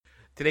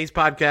Today's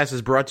podcast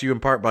is brought to you in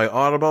part by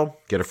Audible.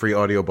 Get a free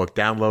audiobook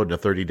download and a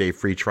 30-day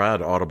free trial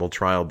at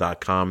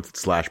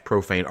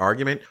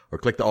audibletrial.com/profaneargument or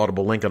click the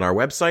Audible link on our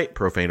website,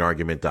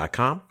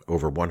 profaneargument.com.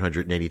 Over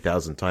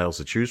 180,000 titles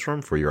to choose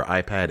from for your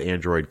iPad,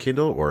 Android,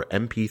 Kindle, or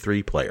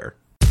MP3 player.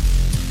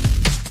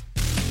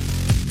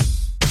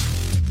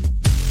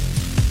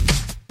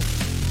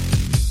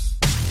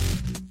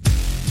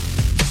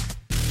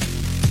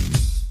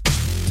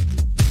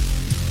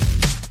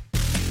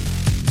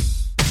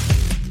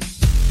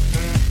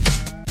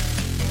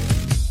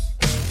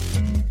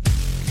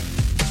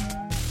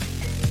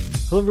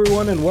 Hello,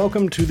 everyone, and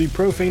welcome to the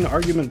Profane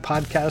Argument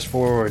podcast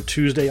for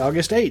Tuesday,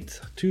 August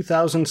 8th,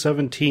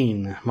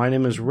 2017. My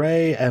name is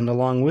Ray, and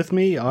along with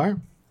me are...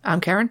 I'm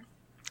Karen.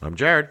 I'm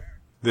Jared.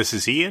 This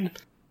is Ian.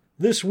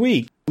 This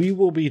week, we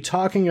will be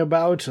talking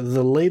about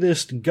the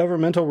latest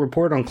governmental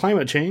report on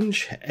climate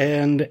change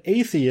and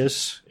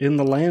atheists in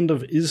the land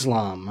of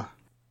Islam.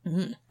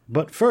 Mm-hmm.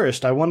 But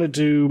first, I wanted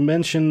to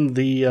mention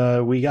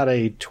we got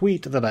a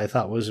tweet that I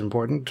thought was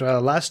important.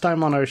 Last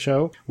time on our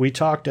show, we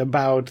talked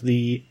about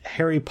the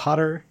Harry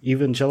Potter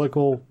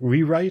evangelical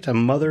rewrite, a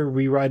mother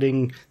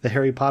rewriting the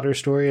Harry Potter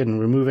story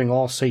and removing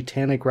all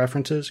satanic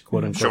references,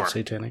 quote-unquote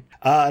satanic.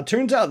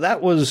 Turns out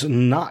that was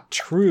not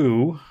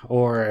true,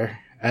 or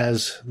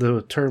as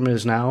the term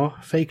is now,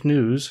 fake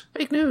news.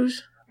 Fake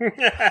news.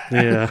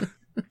 Yeah.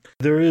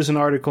 There is an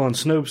article on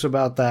Snopes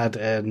about that,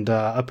 and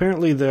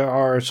apparently there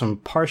are some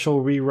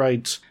partial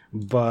rewrites,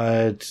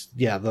 but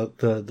yeah,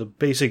 the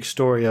basic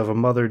story of a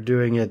mother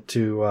doing it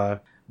to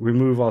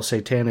remove all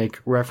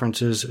satanic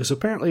references is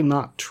apparently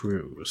not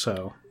true,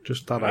 so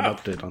just thought I'd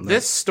update on that.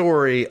 This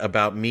story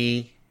about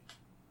me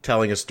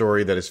telling a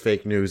story that is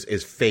fake news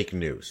is fake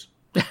news.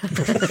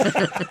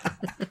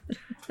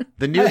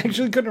 I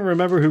actually couldn't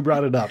remember who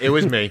brought it up. It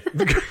was me.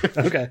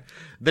 Okay.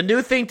 The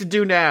new thing to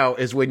do now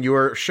is when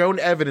you're shown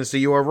evidence that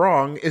you are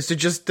wrong is to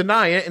just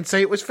deny it and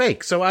say it was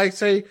fake. So I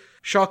say,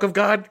 shock of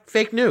God,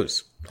 fake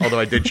news. Although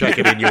I did check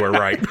it and you were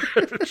right.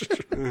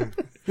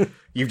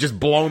 You've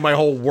just blown my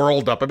whole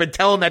world up. I've been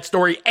telling that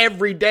story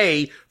every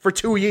day for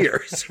 2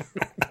 years.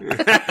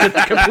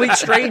 Complete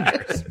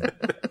strangers.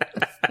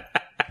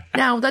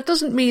 Now, that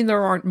doesn't mean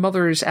there aren't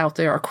mothers out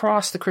there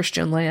across the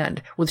Christian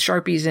land with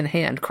Sharpies in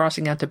hand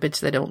crossing out the bits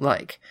they don't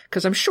like.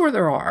 Because I'm sure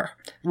there are.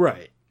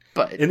 Right.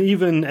 But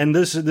and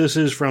this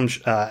is from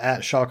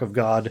at Shock of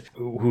God,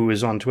 who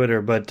is on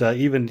Twitter, but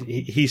even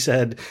he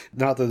said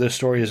not that this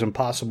story is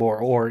impossible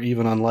or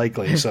even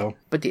unlikely. So,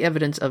 but the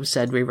evidence of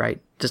said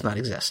rewrite does not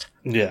exist.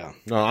 Yeah.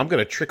 No, I'm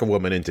going to trick a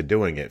woman into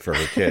doing it for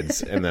her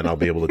kids, and then I'll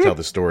be able to tell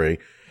the story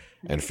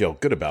and feel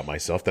good about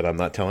myself that I'm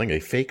not telling a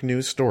fake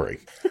news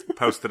story.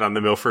 Posted on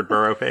the Milford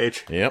Borough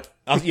page. Yep.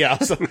 I'll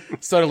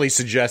subtly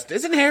suggest,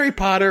 isn't Harry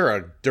Potter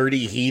a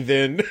dirty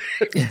heathen?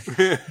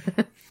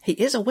 He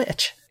is a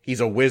witch. He's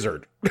a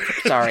wizard.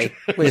 Sorry,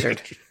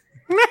 wizard.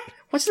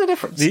 What's the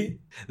difference?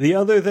 The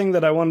other thing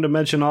that I wanted to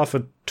mention off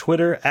of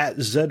Twitter, at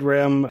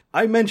Zedram,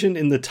 I mentioned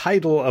in the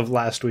title of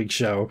last week's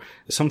show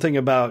something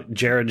about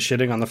Jared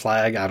shitting on the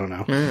flag. I don't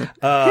know.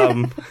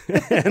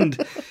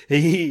 And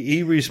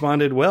he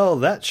responded, well,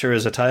 that sure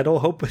is a title.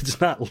 Hope it's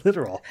not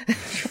literal.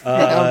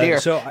 Oh, dear.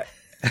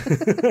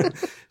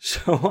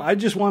 So I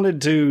just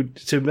wanted to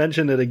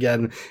mention it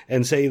again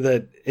and say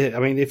that,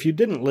 if you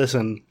didn't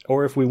listen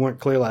or if we weren't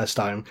clear last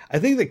time, I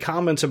think the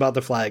comments about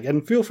the flag,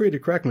 and feel free to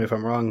correct me if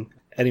I'm wrong,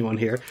 anyone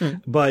here,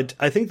 but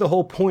I think the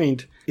whole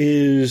point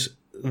is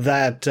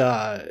that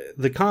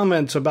the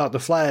comments about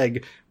the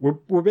flag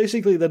were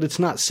basically that it's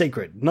not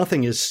sacred.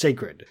 Nothing is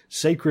sacred.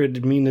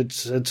 Sacred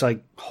means it's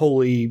like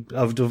holy,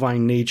 of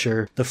divine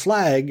nature. The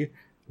flag,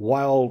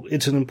 while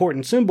it's an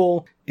important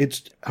symbol,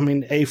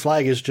 a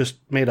flag is just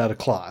made out of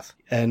cloth.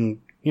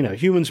 And,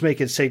 humans make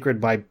it sacred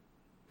by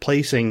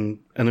placing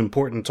an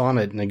importance on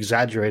it and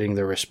exaggerating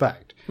their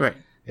respect. Right.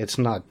 It's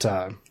not,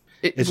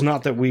 it's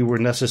not that we were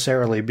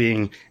necessarily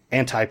being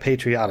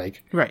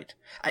anti-patriotic. Right.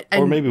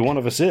 Or maybe one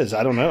of us is.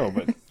 I don't know.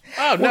 But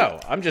Oh, no.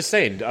 I'm just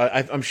saying.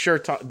 I'm sure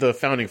the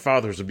founding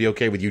fathers would be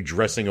okay with you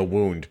dressing a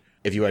wound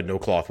if you had no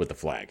cloth with the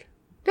flag.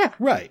 Yeah.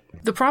 Right.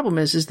 The problem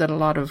is that a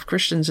lot of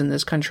Christians in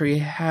this country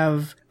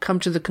have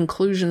come to the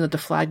conclusion that the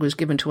flag was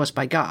given to us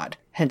by God,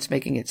 hence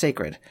making it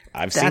sacred.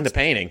 I've seen the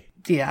painting.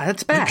 Yeah,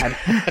 that's bad.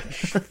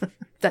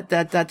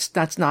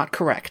 That's not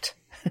correct.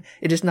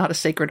 It is not a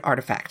sacred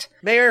artifact.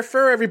 May I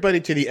refer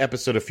everybody to the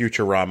episode of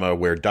Futurama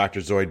where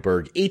Dr.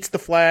 Zoidberg eats the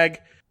flag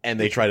and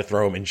they try to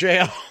throw him in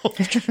jail. But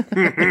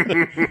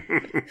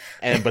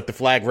the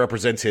flag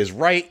represents his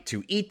right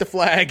to eat the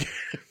flag.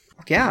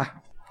 Yeah.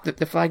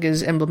 The flag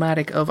is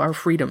emblematic of our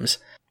freedoms.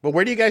 But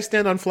where do you guys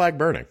stand on flag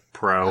burning?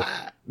 Pro.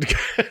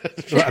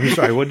 I'm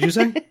sorry, what did you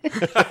say?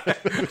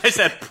 I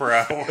said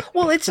pro.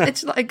 Well, it's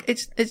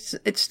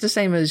the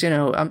same as,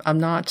 I'm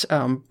not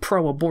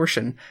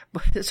pro-abortion,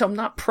 so I'm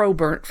not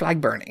flag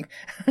burning.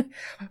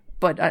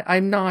 But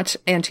I'm not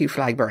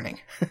anti-flag burning.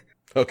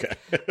 Okay.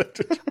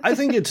 I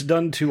think it's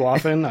done too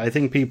often. I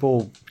think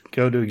people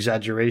go to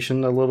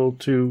exaggeration a little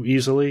too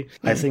easily.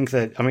 I think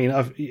that,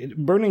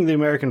 burning the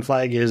American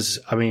flag is,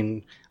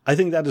 I I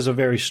think that is a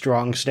very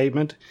strong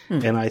statement,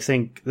 and I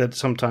think that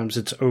sometimes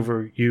it's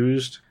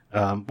overused,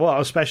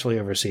 especially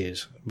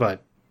overseas.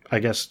 But I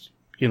guess,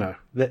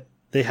 that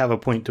they have a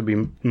point to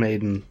be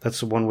made, and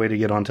that's one way to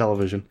get on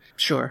television.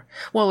 Sure.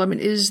 Well, I mean,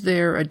 is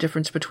there a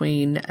difference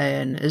between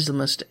an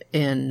Islamist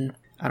in,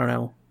 I don't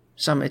know,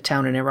 some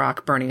town in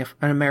Iraq burning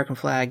an American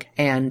flag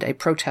and a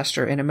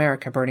protester in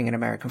America burning an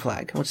American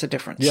flag? What's the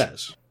difference?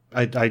 Yes.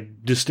 I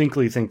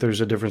distinctly think there's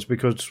a difference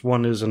because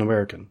one is an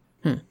American.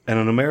 And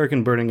an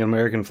American burning an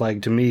American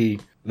flag, to me,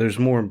 there's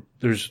more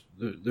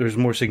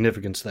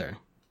significance there.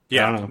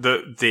 Yeah,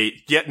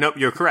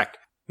 you're correct.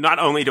 Not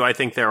only do I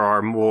think there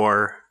are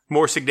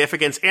more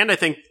significance, and I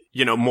think,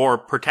 more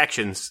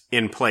protections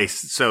in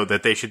place so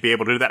that they should be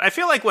able to do that. I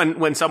feel like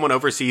when someone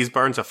overseas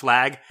burns a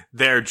flag,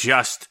 they're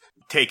just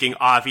taking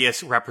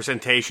obvious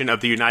representation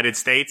of the United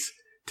States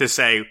to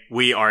say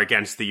we are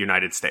against the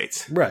United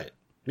States. Right.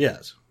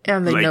 Yes.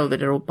 And they know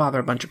that it'll bother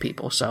a bunch of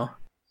people, so.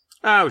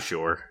 Oh,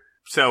 sure.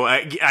 So,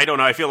 I don't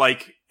know. I feel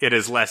like it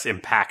is less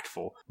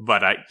impactful,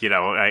 but I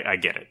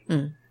get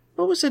it.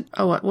 What was it?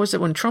 Oh, was it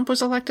when Trump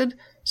was elected?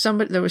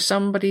 There was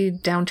somebody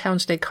downtown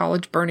State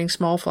College burning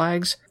small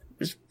flags.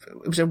 It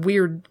was a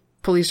weird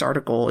police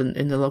article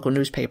in the local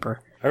newspaper.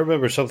 I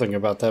remember something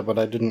about that, but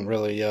I didn't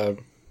really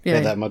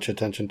pay that much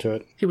attention to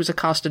it. He was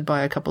accosted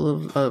by a couple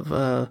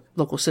of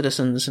local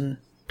citizens and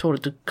told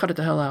it to cut it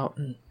the hell out,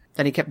 and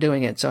then he kept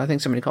doing it. So I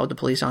think somebody called the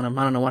police on him.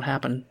 I don't know what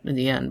happened in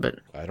the end, but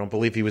I don't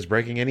believe he was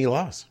breaking any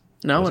laws.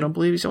 No, I don't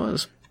believe he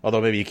was.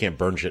 Although maybe you can't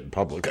burn shit in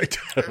public.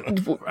 I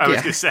don't know. I was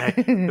going to say,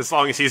 as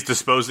long as he's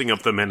disposing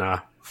of them in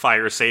a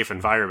fire-safe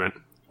environment.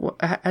 Well,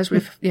 as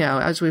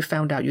we've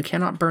found out, you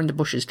cannot burn the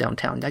bushes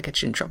downtown. That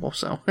gets you in trouble.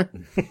 So.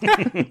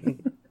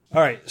 All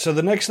right. So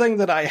the next thing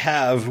that I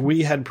have,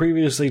 we had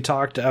previously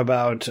talked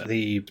about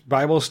the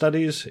Bible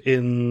studies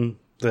in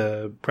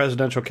the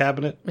presidential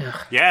cabinet.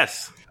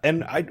 Yes.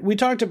 And we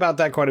talked about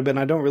that quite a bit, and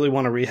I don't really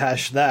want to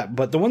rehash that.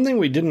 But the one thing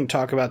we didn't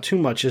talk about too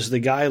much is the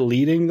guy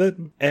leading it.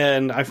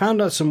 And I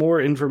found out some more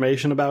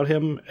information about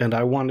him, and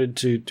I wanted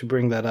to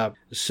bring that up.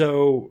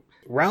 So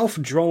Ralph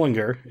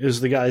Drollinger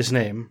is the guy's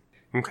name.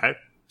 Okay.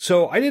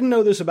 So I didn't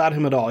know this about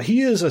him at all.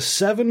 He is a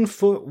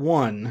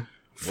 7'1"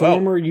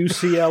 former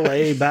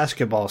UCLA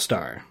basketball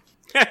star.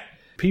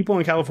 People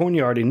in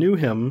California already knew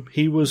him.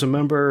 He was a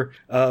member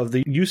of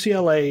the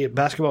UCLA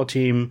basketball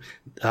team.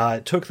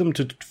 It took them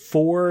to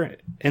 4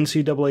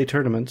 NCAA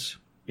tournaments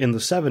in the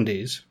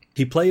 70s.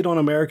 He played on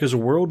America's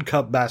World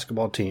Cup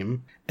basketball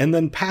team and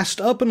then passed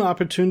up an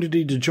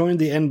opportunity to join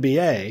the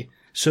NBA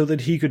so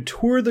that he could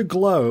tour the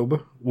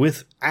globe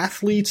with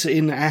Athletes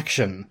in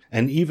Action,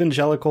 an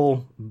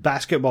evangelical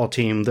basketball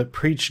team that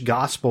preached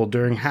gospel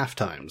during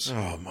halftimes.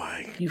 Oh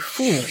my. You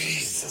fool.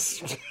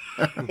 Jesus.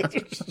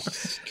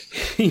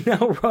 He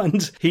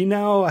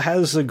now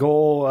has the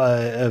goal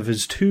of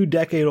his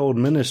 2-decade-old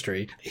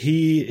ministry.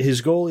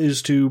 His goal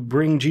is to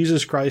bring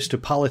Jesus Christ to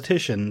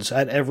politicians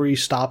at every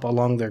stop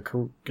along their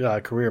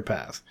career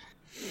path.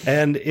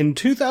 And in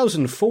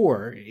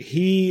 2004,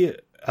 he,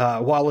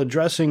 while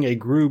addressing a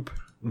group,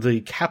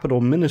 the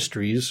Capital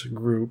Ministries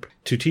group,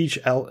 to teach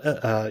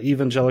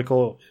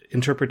evangelical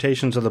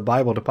interpretations of the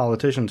Bible to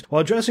politicians,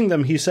 while addressing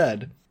them, he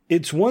said,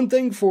 "It's one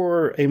thing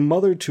for a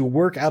mother to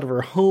work out of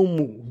her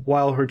home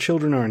while her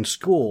children are in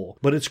school,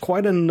 but it's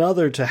quite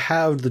another to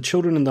have the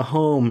children in the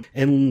home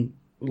and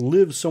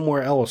live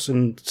somewhere else."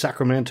 In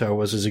Sacramento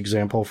was his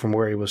example from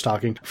where he was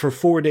talking, for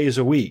 4 days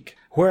a week.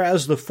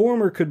 Whereas the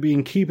former could be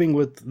in keeping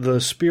with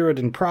the spirit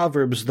in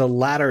Proverbs, the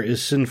latter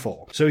is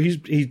sinful. So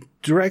he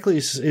directly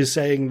is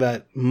saying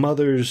that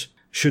mothers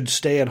should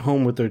stay at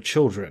home with their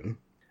children,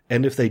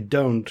 and if they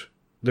don't,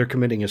 they're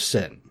committing a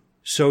sin.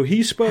 So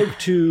he spoke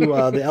to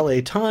the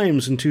LA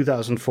Times in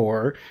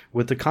 2004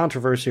 with the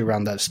controversy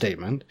around that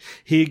statement.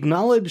 He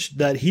acknowledged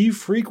that he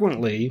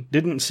frequently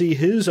didn't see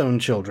his own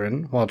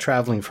children while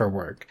traveling for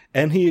work,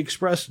 and he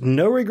expressed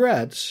no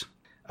regrets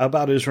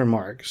about his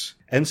remarks,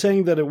 and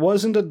saying that it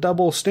wasn't a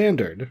double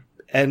standard.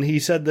 And he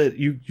said that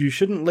you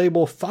shouldn't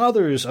label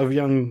fathers of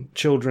young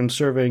children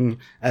serving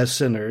as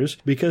sinners,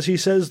 because he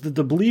says that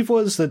the belief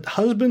was that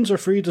husbands are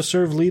free to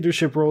serve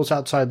leadership roles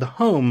outside the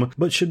home,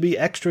 but should be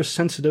extra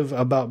sensitive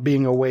about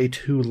being away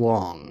too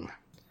long.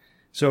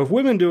 So if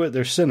women do it,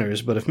 they're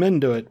sinners, but if men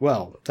do it,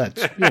 well,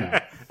 that's,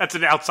 That's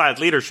an outside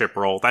leadership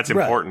role. That's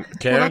important.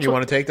 Karen, you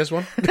want to take this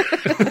one?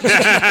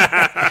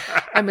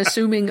 I'm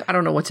assuming, I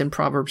don't know what's in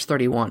Proverbs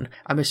 31.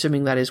 I'm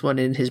assuming that is what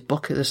in his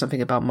book, there's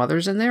something about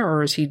mothers in there,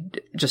 or is he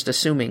just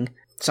assuming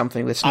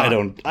something that's not?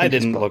 I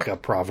didn't look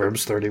up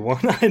Proverbs 31.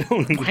 Why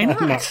not?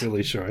 I'm not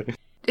really sure.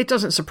 It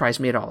doesn't surprise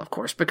me at all, of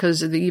course, because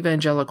the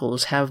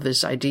evangelicals have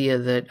this idea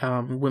that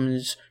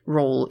women's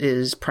role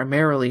is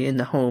primarily in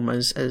the home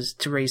as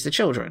to raise the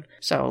children.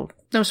 So,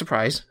 no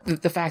surprise.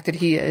 The fact that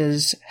he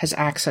has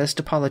access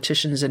to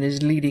politicians and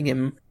is leading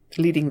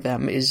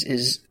them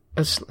is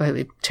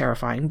slightly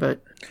terrifying,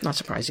 but not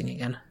surprising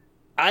again.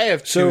 I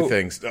have two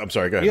things. I'm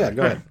sorry, go ahead. Yeah,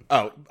 go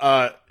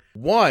ahead.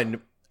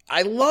 One,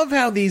 I love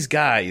how these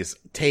guys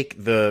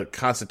take the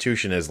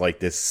Constitution as like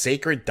this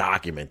sacred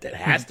document that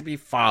has to be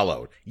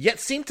followed, yet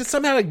seem to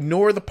somehow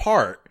ignore the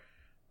part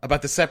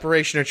about the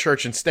separation of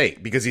church and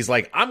state, because he's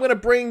like, I'm going to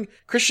bring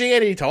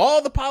Christianity to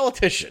all the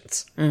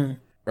politicians.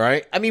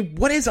 Right? I mean,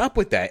 what is up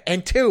with that?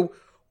 And two,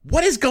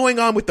 what is going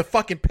on with the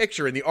fucking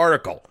picture in the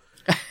article?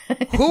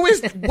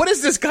 What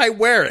is this guy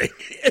wearing?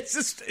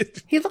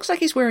 He looks like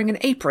he's wearing an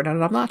apron,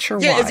 and I'm not sure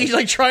why. Yeah, is he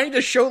like trying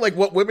to show like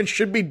what women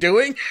should be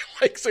doing?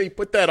 Like, so you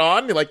put that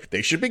on, you're like,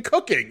 they should be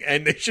cooking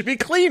and they should be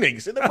cleaning.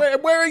 So they're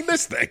wearing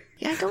this thing.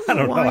 Yeah, I don't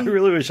know. why. I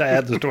really wish I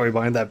had the story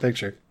behind that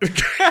picture.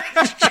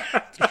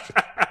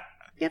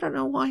 I don't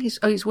know why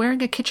he's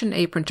wearing a kitchen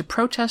apron to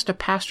protest a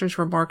pastor's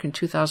remark in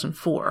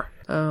 2004.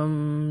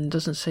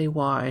 Doesn't say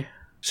why.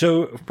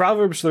 So,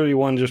 Proverbs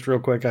 31, just real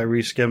quick, I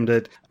reskimmed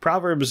it.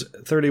 Proverbs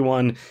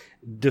 31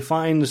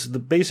 defines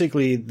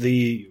basically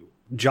the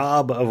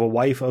job of a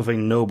wife of a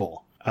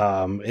noble.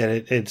 And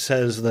it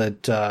says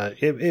that,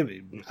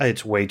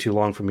 it's way too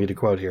long for me to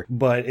quote here,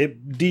 but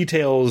it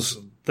details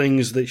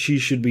things that she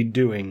should be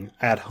doing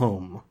at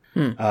home,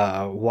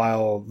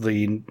 while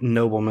the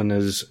nobleman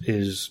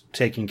is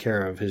taking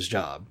care of his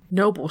job.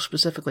 Noble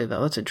specifically,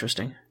 though, that's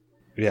interesting.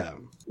 Yeah.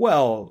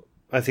 Well,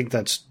 I think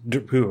that's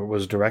who it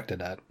was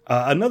directed at.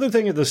 Another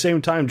thing at the same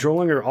time,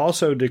 Drollinger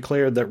also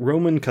declared that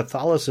Roman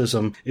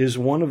Catholicism is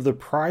one of the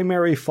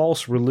primary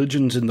false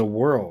religions in the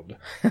world,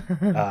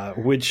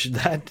 which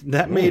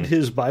that made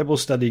his Bible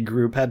study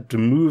group had to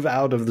move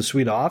out of the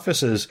suite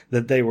offices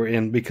that they were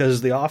in, because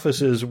the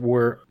offices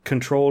were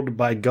controlled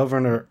by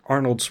Governor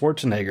Arnold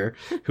Schwarzenegger,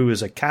 who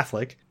is a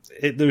Catholic.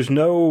 There's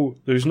no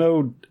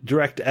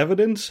direct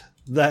evidence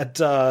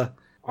that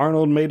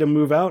Arnold made him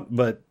move out,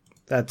 but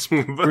that's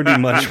pretty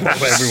much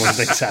what everyone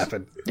thinks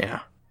happened. Yeah.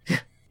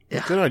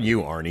 Good on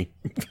you, Arnie.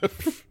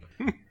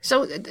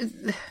 So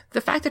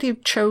the fact that he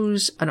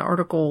chose an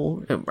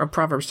article,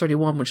 Proverbs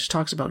 31, which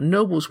talks about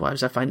nobles'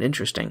 wives, I find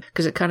interesting,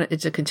 because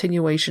it's a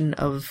continuation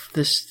of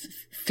this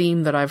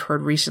theme that I've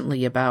heard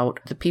recently about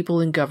the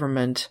people in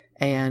government,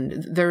 and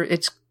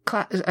it's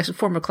a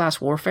form of class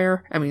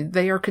warfare. I mean,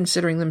 they are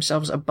considering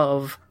themselves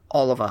above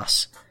all of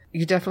us.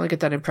 You definitely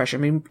get that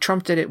impression. I mean,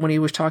 Trump did it when he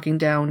was talking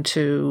down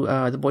to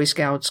the Boy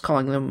Scouts,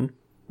 calling them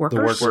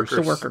workers.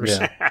 The workers.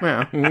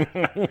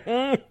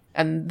 Yeah.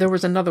 And there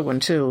was another one,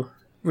 too,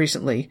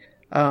 recently.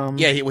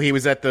 He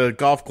was at the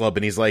golf club,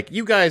 and he's like,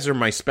 you guys are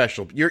my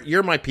special...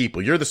 You're my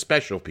people. You're the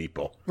special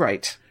people.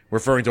 Right.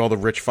 Referring to all the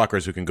rich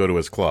fuckers who can go to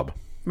his club.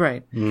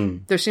 Right.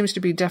 There seems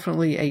to be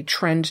definitely a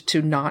trend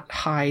to not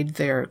hide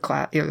their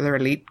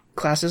elite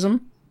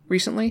classism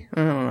recently.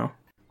 I don't know.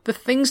 The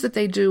things that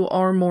they do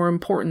are more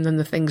important than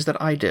the things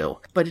that I do,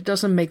 but it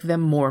doesn't make them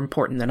more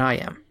important than I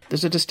am.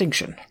 There's a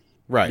distinction.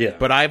 Right. Yeah.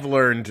 But I've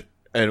learned,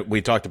 and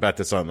we talked about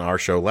this on our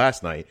show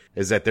last night,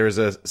 is that there's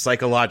a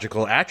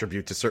psychological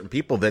attribute to certain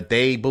people that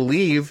they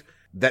believe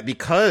that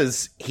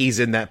because he's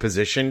in that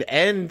position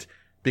and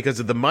because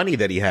of the money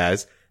that he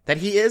has, that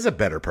he is a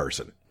better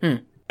person.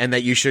 And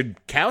that you should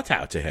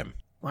kowtow to him.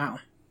 Wow.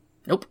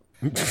 Nope.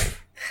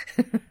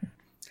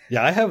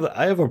 Yeah, I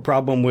have a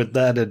problem with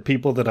that at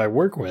people that I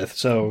work with.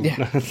 So,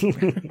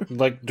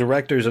 like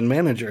directors and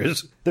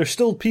managers, they're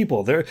still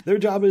people. Their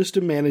job is to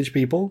manage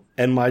people,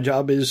 and my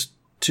job is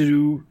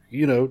to,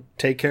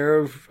 take care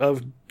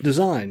of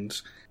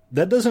designs.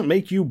 That doesn't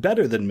make you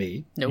better than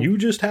me. Nope. You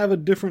just have a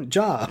different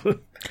job.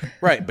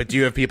 Right, but do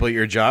you have people at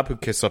your job who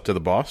kiss up to the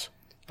boss?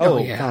 Oh,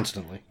 yeah.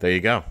 Constantly. There you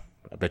go.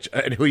 I bet you.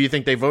 And who you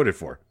think they voted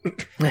for?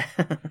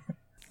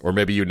 Or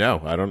maybe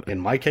I don't.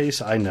 In my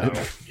case, I know.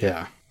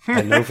 Yeah.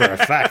 I know for a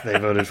fact they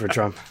voted for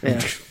Trump. Yeah.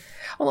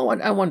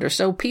 Although I wonder,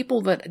 so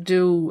people that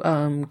do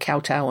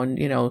kowtow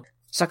and,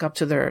 suck up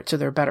to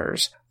their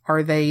betters,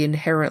 are they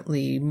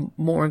inherently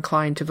more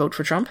inclined to vote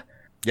for Trump?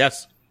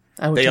 Yes.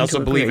 They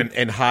also believe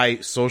in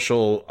high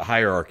social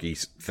hierarchy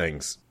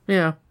things.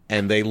 Yeah.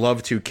 And they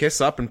love to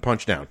kiss up and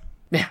punch down.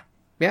 Yeah.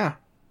 Yeah.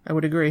 I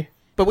would agree.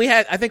 But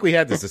I think we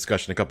had this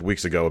discussion a couple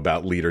weeks ago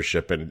about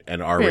leadership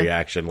and our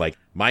reaction. Like,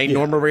 my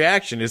normal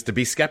reaction is to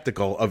be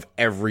skeptical of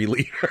every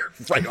leader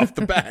right off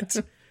the bat.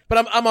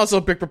 But I'm also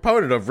a big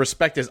proponent of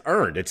respect is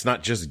earned. It's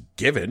not just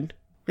given.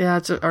 Yeah,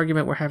 it's an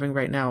argument we're having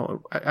right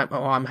now.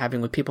 I'm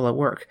having with people at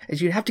work.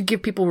 Is you have to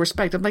give people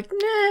respect. I'm like,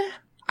 nah.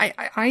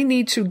 I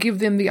need to give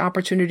them the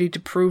opportunity to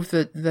prove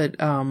that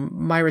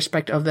my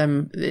respect of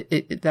them,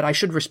 that I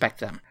should respect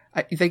them.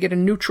 They get a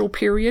neutral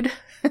period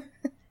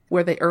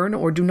where they earn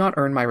or do not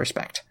earn my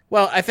respect.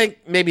 Well, I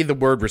think maybe the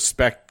word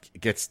respect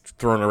gets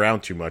thrown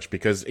around too much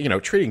because,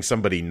 treating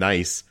somebody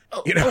nice,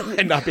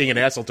 and not being an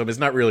asshole to them is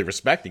not really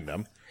respecting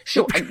them.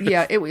 Sure.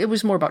 Yeah, it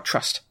was more about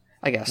trust,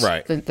 I guess,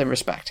 right, than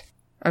respect.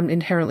 I'm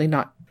inherently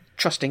not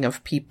trusting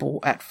of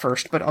people at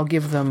first, but I'll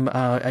give them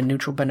a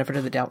neutral benefit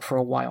of the doubt for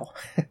a while.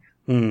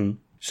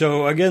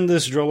 So, again,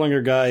 this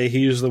Drollinger guy,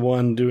 he's the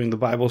one doing the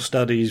Bible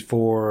studies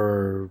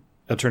for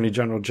Attorney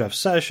General Jeff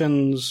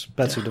Sessions,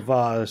 Betsy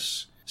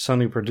DeVos,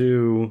 Sonny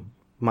Perdue,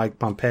 Mike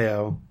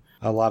Pompeo.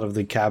 a lot of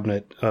the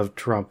cabinet of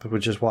Trump,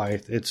 which is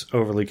why it's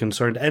overly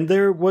concerned. And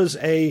there was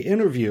a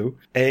interview.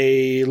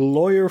 A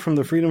lawyer from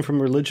the Freedom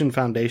from Religion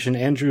Foundation,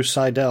 Andrew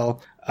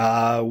Seidel,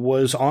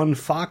 was on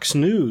Fox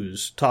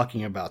News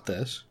talking about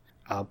this.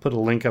 I'll put a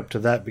link up to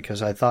that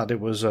because I thought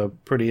it was a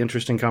pretty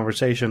interesting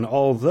conversation.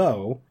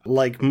 Although,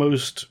 like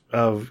most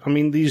of,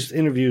 these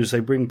interviews, they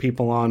bring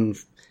people on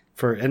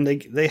and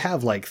they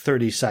have like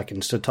 30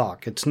 seconds to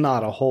talk. It's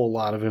not a whole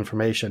lot of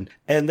information.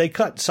 And they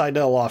cut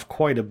Seidel off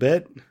quite a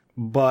bit,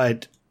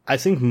 but I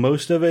think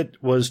most of it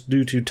was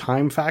due to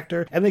time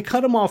factor. And they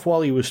cut him off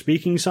while he was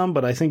speaking some,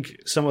 but I think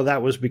some of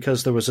that was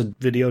because there was a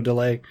video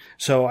delay.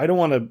 So I don't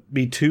want to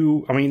be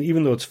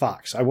even though it's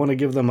Fox, I want to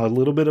give them a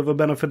little bit of a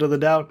benefit of the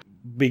doubt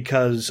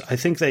because I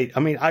think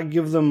I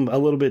give them a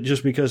little bit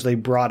just because they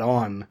brought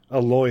on a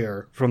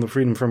lawyer from the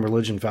Freedom from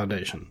Religion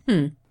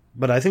Foundation.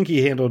 But I think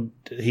he handled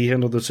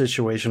the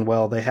situation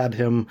well. They had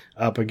him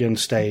up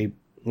against a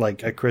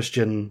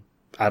Christian,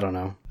 I don't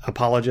know,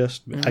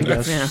 apologist, I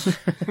guess.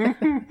 Yeah.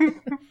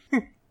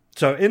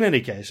 So in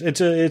any case,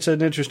 it's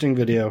an interesting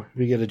video if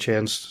you get a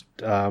chance.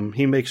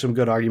 He makes some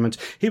good arguments.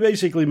 He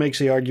basically makes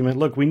the argument,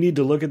 look, we need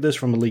to look at this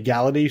from a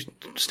legality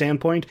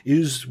standpoint.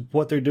 Is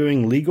what they're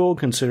doing legal,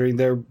 considering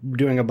they're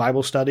doing a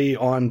Bible study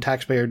on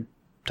taxpayer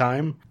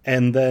time?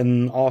 And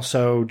then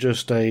also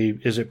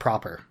is it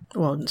proper?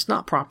 Well, it's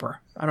not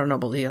proper. I don't know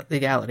about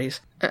legalities.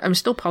 I'm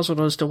still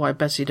puzzled as to why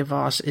Betsy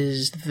DeVos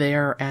is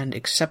there and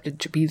accepted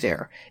to be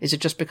there. Is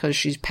it just because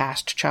she's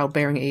past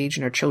childbearing age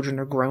and her children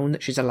are grown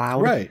that she's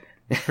allowed? Right.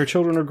 Her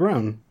children are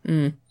grown.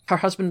 Her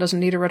husband doesn't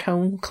need her at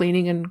home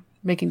cleaning and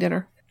making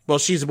dinner? Well,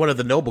 she's one of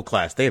the noble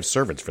class. They have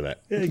servants for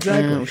that. Yeah,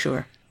 exactly. Oh,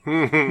 sure.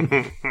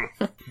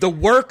 The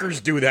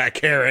workers do that,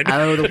 Karen.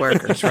 Oh, the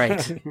workers,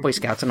 right. Boy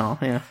Scouts and all,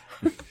 yeah.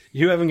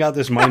 You haven't got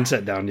this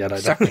mindset down yet,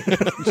 I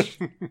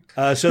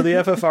don't. So the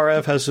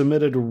FFRF has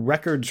submitted a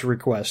records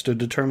request to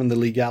determine the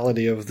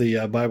legality of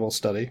the Bible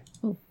study.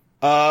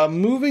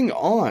 Moving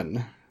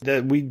on.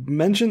 We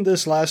mentioned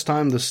this last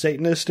time, the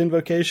Satanist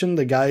invocation,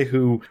 the guy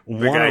who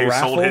won a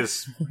raffle. Sold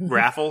his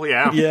raffle,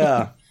 yeah.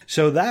 Yeah.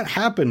 So that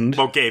happened.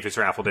 Well, gave his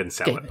raffle, didn't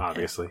sell it,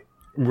 obviously.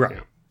 Right.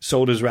 Yeah.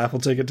 Sold his raffle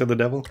ticket to the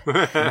devil.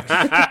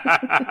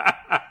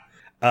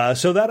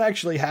 So that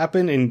actually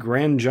happened in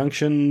Grand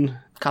Junction,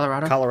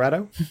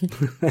 Colorado.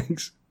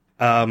 Thanks.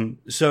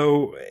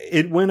 So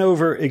it went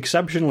over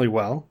exceptionally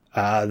well.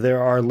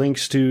 There are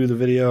links to the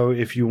video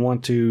if you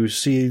want to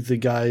see the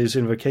guy's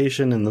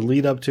invocation and the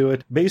lead up to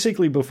it.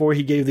 Basically, before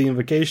he gave the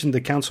invocation,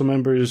 the council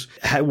members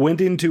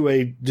went into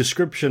a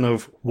description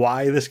of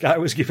why this guy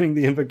was giving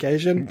the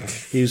invocation.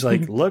 He's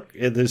like, look,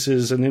 this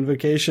is an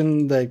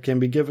invocation that can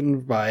be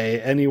given by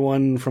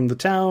anyone from the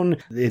town.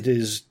 It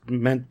is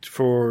meant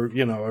for,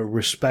 a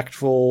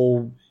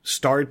respectful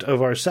start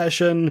of our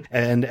session,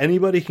 and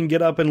anybody can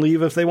get up and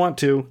leave if they want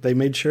to. They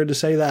made sure to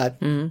say that.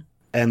 Mm-hmm.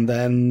 And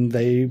then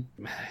they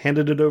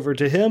handed it over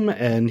to him,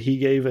 and he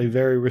gave a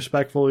very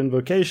respectful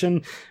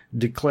invocation,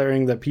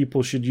 declaring that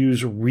people should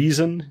use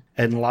reason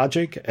and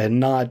logic and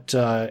not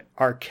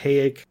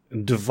archaic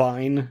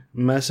divine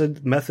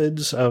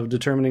methods of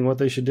determining what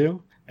they should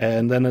do.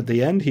 And then at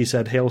the end, he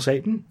said, "Hail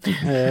Satan,"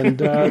 and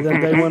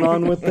then they went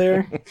on with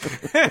their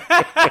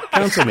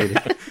council meeting.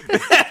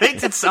 They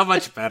did so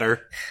much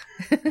better.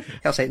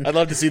 Hail Satan. I'd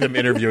love to see them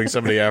interviewing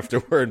somebody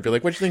afterward and be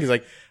like, "What do you think?" He's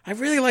like, "I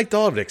really liked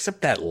all of it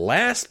except that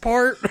last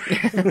part."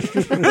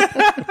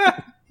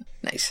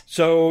 Nice.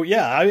 So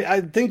yeah,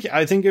 I think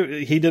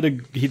he did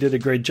a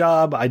great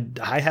job.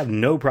 I have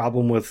no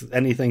problem with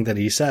anything that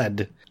he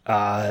said,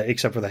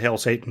 except for the Hail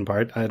Satan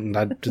part, and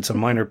it's a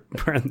minor.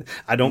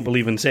 I don't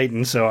believe in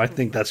Satan, so I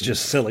think that's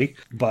just silly.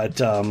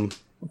 But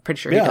I'm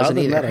pretty sure he doesn't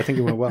either. That, I think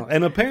it went well.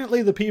 And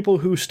apparently, the people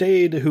who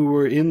stayed, who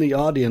were in the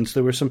audience,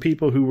 there were some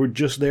people who were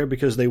just there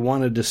because they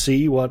wanted to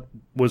see what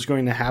was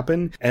going to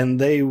happen, and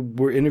they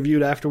were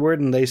interviewed afterward,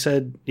 and they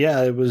said,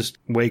 "Yeah, it was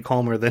way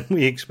calmer than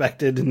we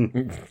expected,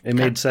 and it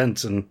made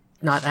sense." And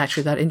not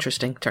actually that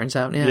interesting, turns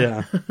out.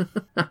 Yeah.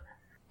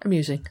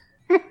 Amusing.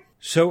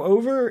 So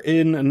over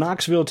in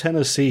Knoxville,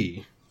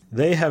 Tennessee,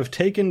 they have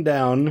taken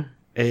down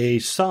a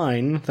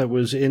sign that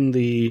was in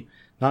the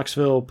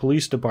Knoxville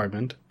Police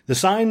Department. The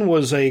sign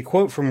was a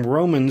quote from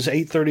Romans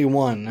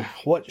 8:31.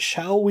 "What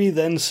shall we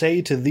then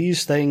say to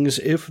these things?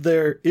 If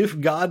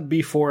God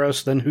be for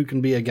us, then who can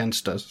be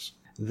against us?"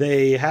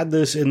 They had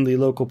this in the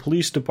local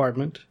police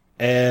department,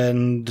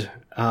 and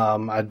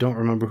I don't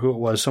remember who it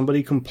was.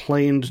 Somebody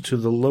complained to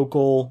the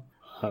local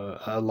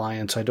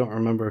alliance. I don't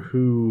remember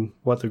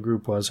what the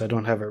group was. I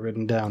don't have it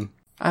written down.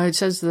 It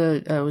says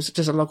it was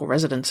just a local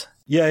resident.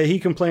 Yeah, he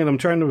complained.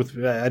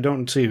 I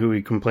don't see who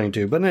he complained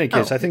to. But in any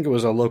case, I think it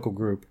was a local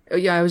group.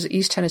 Yeah, it was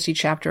East Tennessee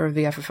chapter of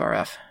the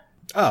FFRF.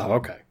 Oh,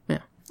 okay. Yeah.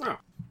 Oh.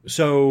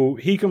 So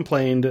he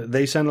complained.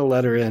 They sent a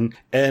letter in.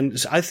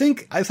 And I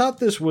thought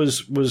this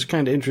was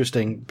kind of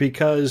interesting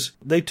because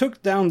they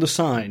took down the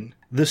sign.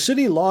 The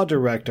city law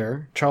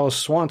director, Charles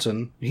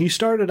Swanson, he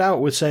started out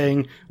with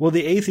saying, well,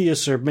 the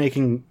atheists are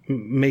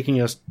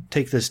making us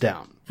take this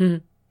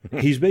down.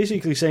 He's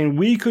basically saying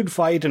we could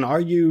fight and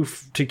argue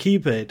to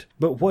keep it,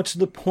 but what's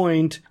the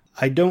point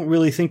I don't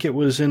really think it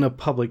was in a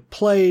public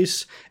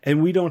place,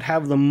 and we don't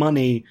have the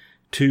money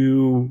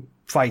to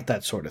fight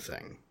that sort of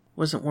thing.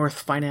 Wasn't worth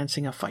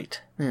financing a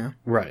fight. Yeah.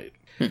 Right.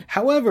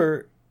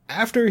 However,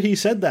 after he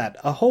said that,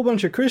 a whole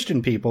bunch of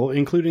Christian people,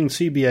 including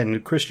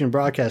CBN, Christian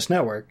Broadcast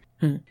Network,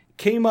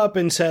 came up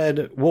and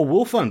said, well,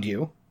 we'll fund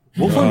you.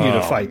 We'll fund you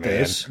to fight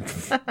this.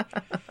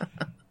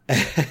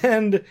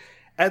 And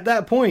at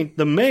that point,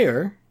 the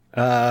mayor,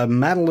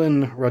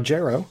 Madeline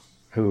Rogero,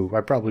 who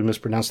I probably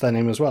mispronounced that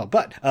name as well,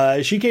 but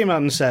she came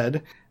out and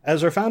said,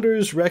 as our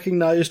founders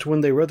recognized when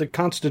they wrote the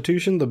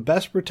Constitution, the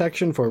best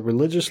protection for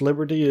religious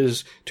liberty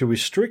is to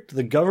restrict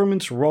the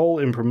government's role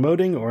in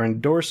promoting or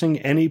endorsing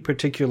any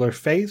particular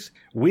faith.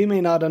 We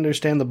may not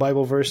understand the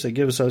Bible verse that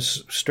gives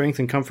us strength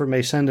and comfort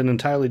may send an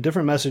entirely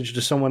different message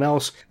to someone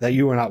else that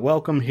you are not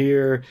welcome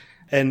here.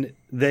 And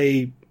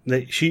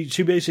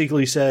she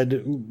basically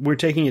said, we're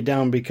taking it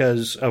down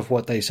because of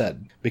what they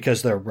said,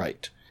 because they're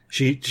right.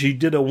 She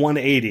did a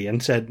 180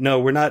 and said, no,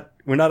 we're not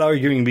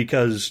arguing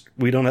because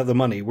we don't have the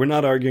money. We're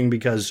not arguing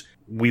because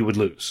we would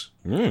lose.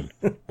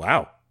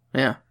 Wow.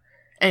 Yeah.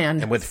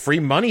 And with free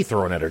money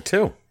thrown at her,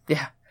 too.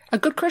 Yeah. A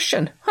good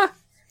Christian. Huh.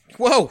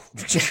 Whoa.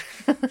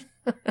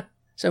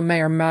 So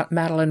Mayor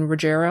Madeline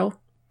Rogero,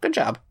 good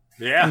job.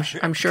 Yeah.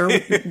 I'm sure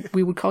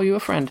we would call you a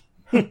friend.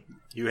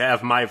 You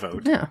have my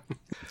vote. Yeah.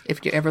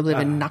 If you ever live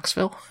in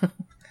Knoxville.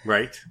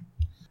 Right.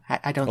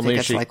 I don't think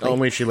that's likely.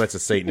 Only she lets a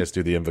Satanist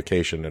do the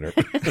invocation in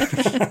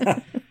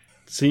her.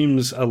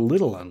 Seems a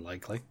little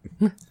unlikely.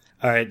 All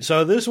right,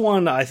 so this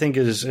one I think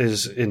is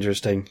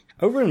interesting.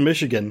 Over in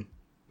Michigan,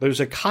 there's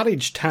a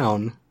cottage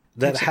town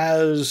that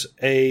has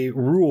a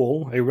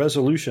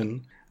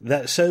resolution,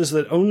 that says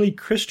that only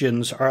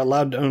Christians are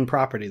allowed to own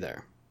property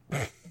there.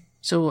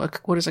 So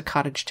what is a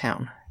cottage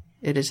town?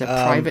 It is a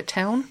private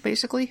town,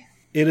 basically?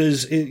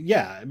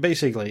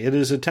 Basically. It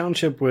is a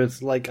township with,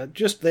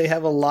 they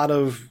have a lot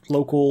of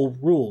local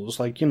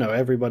rules.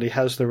 Everybody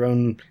has their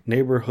own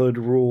neighborhood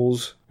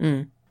rules.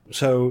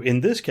 So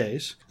in this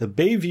case, the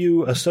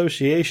Bayview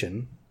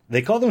Association,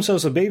 they call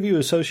themselves the Bayview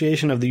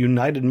Association of the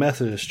United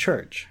Methodist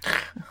Church.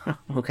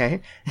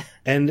 Okay.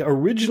 And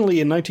originally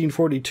in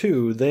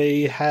 1942,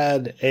 they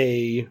had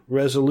a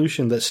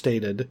resolution that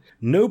stated,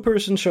 no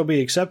person shall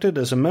be accepted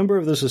as a member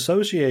of this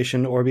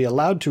association or be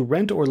allowed to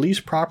rent or lease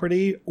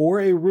property or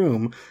a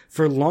room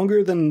for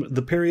longer than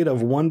the period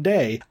of 1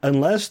 day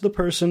unless the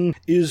person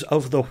is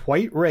of the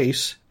white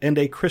race and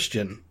a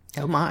Christian.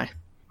 Oh my.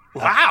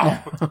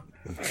 Wow.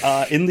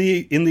 In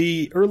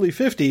the early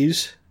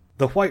 50s,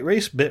 the white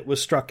race bit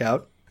was struck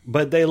out,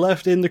 but they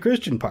left in the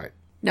Christian part.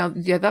 Now,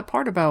 yeah, that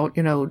part about,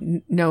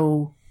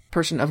 no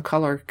person of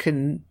color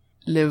can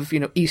live,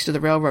 east of the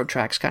railroad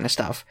tracks kind of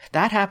stuff.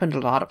 That happened a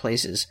lot of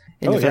places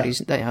in the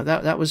 30s. Yeah,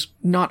 that was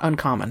not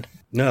uncommon.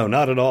 No,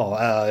 not at all.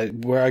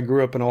 Where I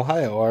grew up in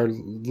Ohio, our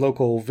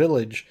local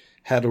village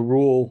had a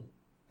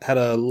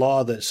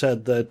law that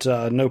said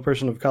that no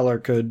person of color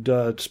could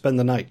spend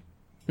the night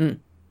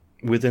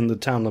within the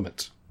town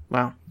limits.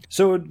 Wow.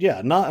 So,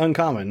 yeah, not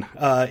uncommon.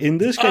 In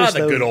this case,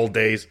 the good old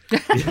days.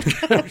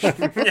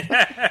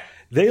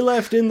 They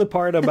left in the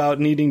part about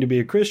needing to be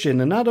a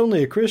Christian, and not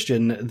only a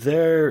Christian,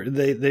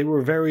 they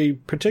were very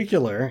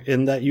particular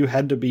in that you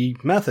had to be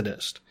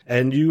Methodist,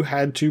 and you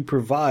had to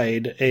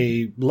provide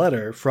a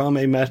letter from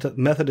a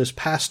Methodist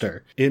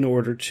pastor in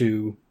order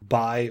to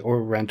buy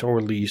or rent or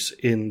lease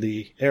in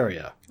the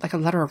area. Like a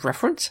letter of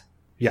reference?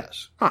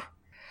 Yes. Huh.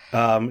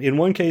 In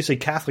one case, a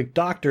Catholic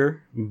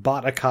doctor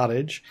bought a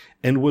cottage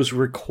and was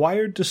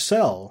required to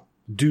sell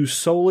due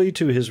solely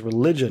to his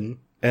religion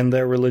and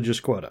their religious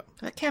quota.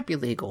 That can't be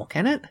legal,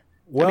 can it?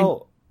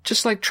 Well,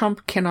 just like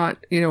Trump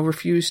cannot,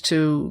 refuse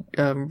to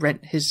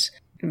rent his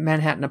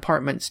Manhattan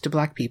apartments to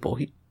black people.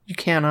 You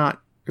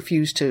cannot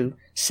refuse to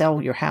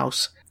sell your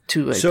house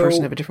to a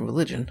person of a different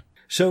religion.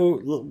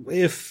 So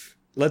if,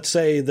 let's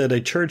say that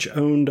a church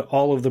owned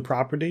all of the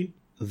property,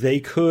 they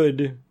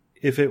could,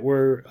 if it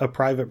were a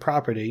private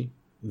property,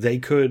 they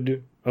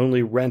could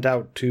only rent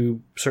out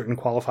to certain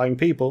qualifying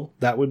people.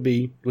 That would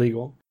be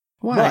legal.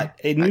 Why? But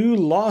a new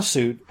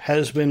lawsuit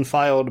has been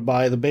filed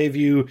by the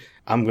Bayview,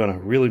 I'm going to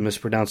really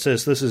mispronounce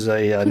this. This is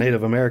a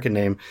Native American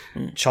name,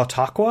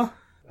 Chautauqua,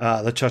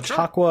 the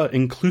Chautauqua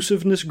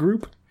Inclusiveness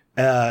Group,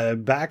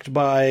 backed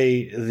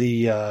by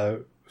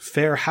the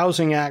Fair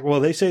Housing Act.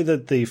 Well, they say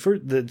that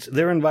that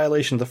they're in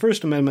violation of the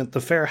First Amendment, the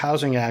Fair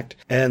Housing Act,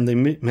 and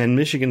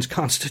Michigan's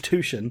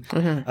Constitution.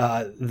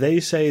 Mm-hmm. They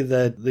say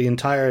that the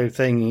entire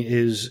thing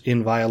is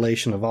in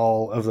violation of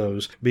all of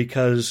those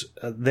because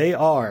they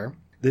are...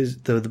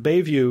 The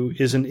Bayview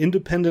is an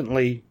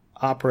independently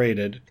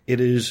operated. It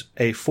is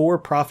a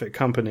for-profit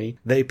company.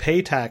 They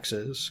pay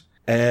taxes,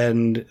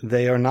 and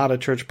they are not a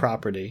church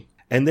property.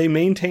 And they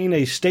maintain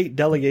a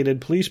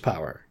state-delegated police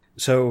power.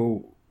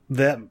 So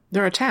that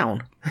they're a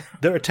town.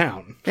 They're a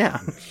town.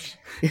 Yeah,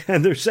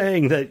 and they're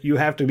saying that you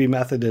have to be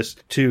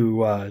Methodist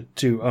to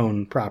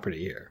own property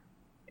here.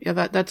 Yeah,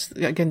 that's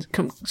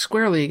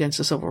squarely against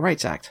the Civil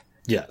Rights Act.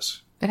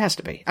 Yes. It has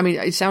to be. I mean,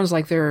 it sounds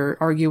like they're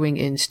arguing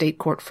in state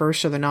court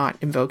first, so they're not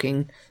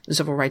invoking the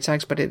Civil Rights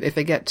Acts. But if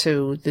they get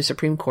to the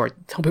Supreme Court,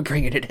 they'll be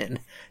bringing it in.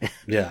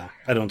 Yeah,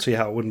 I don't see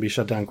how it wouldn't be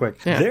shut down quick.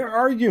 Yeah. Their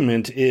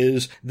argument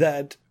is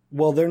that,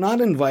 well, they're not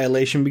in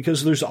violation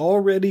because there's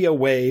already a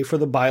way for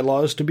the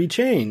bylaws to be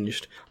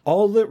changed.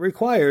 All that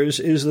requires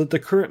is that the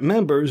current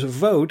members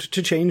vote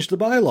to change the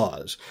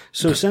bylaws.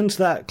 So since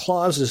that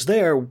clause is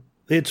there,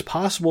 it's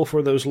possible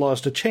for those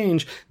laws to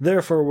change,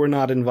 therefore we're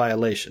not in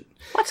violation.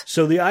 What?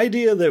 So the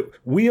idea that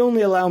we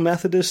only allow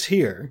Methodists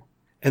here,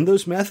 and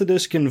those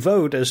Methodists can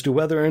vote as to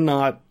whether or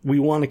not we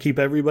want to keep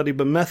everybody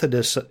but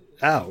Methodists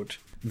out,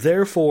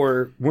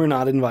 therefore we're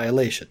not in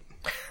violation.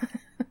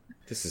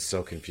 This is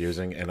so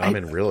confusing, and I'm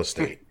in real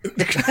estate.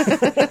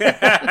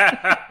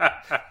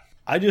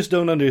 I just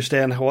don't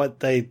understand how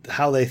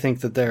they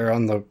think that they're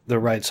on the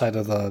right side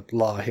of the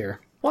law here.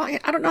 Well,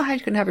 I don't know how you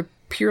can have a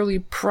purely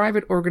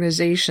private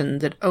organization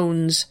that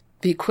owns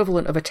the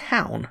equivalent of a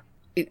town.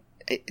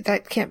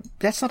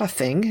 That's not a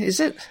thing, is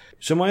it?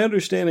 So my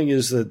understanding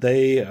is that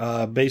they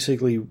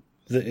basically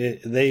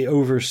they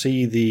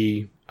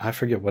oversee I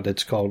forget what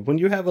it's called. When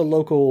you have a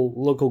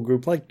local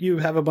group, like you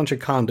have a bunch of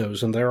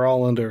condos and they're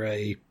all under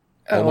a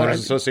Homeowners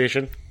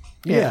Association?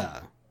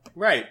 Yeah.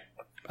 Right.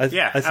 I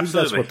think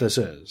absolutely. that's what this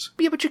is.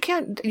 Yeah, but you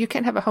can't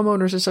have a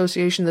homeowners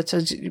association that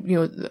says,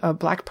 a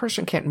black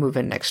person can't move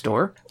in next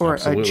door, or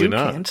Absolutely a Jew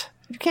not. can't.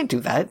 You can't do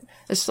that.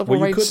 The Civil Well,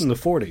 you Rights. could in the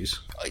 40s.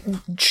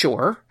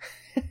 Sure.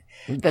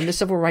 Then the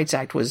Civil Rights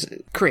Act was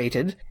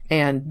created,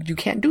 and you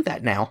can't do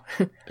that now.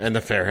 And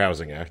the Fair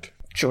Housing Act.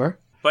 Sure.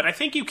 But I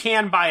think you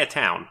can buy a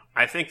town.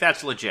 I think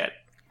that's legit.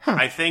 Huh.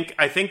 I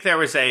think there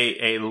was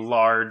a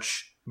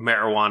large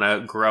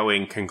marijuana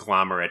growing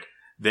conglomerate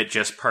that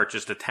just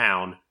purchased a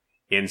town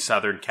in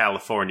Southern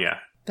California.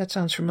 That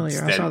sounds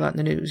familiar. I saw that in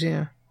the news,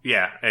 yeah.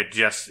 Yeah, it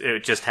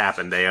just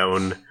happened.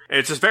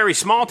 It's a very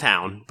small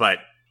town, but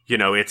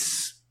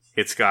it's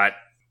got,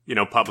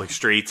 public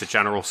streets, a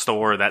general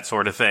store, that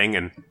sort of thing,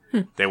 and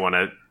they want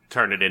to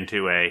turn it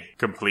into a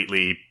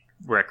completely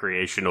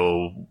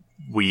recreational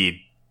weed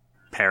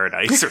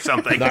paradise or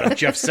something. Not if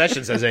Jeff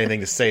Sessions has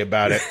anything to say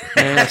about it.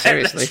 Yeah,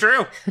 seriously. That's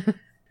true.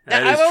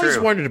 I've always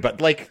wondered about,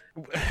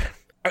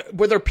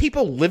 were there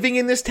people living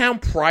in this town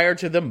prior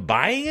to them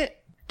buying it?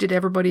 Did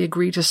everybody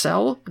agree to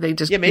sell? They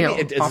just Maybe.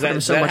 offered them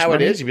Is so that much how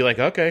money? it is? You'd be like,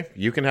 okay,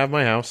 you can have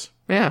my house.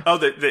 Yeah.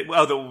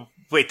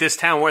 Wait, this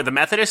town where the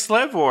Methodists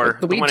live, or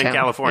The the one weed in town.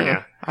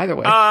 California? Yeah, either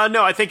way.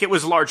 No, I think it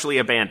was largely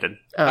abandoned.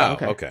 Oh,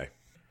 okay.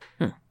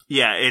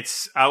 Yeah,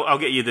 I'll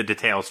get you the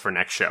details for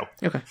next show.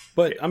 Okay.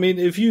 But, I mean,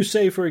 if you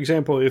say, for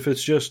example, if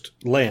it's just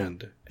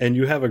land, and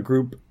you have a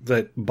group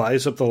that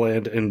buys up the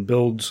land and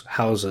builds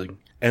housing,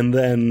 and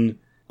then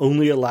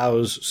only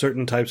allows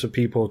certain types of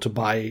people to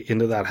buy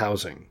into that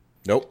housing.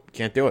 Nope,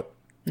 can't do it.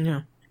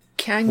 Yeah.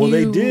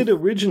 They did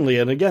originally,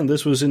 and again,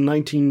 this was in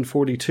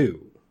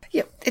 1942.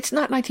 Yeah, it's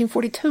not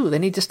 1942. They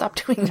need to stop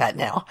doing that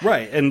now.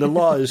 Right, and the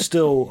law is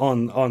still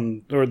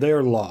or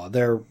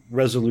their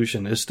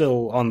resolution is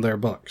still on their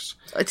books.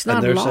 It's not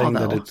and they're law, saying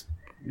though. that it's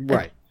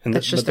right, and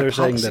That's just but they're their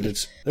saying policy.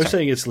 that they're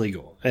saying it's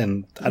legal,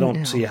 and I don't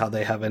No. see how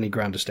they have any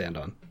ground to stand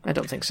on. I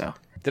don't think so.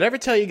 Did I ever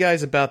tell you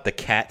guys about the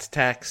cat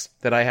tax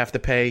that I have to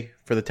pay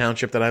for the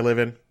township that I live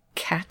in?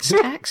 Cat's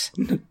tax?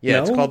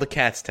 Yeah, it's No? called the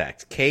cat's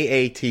tax.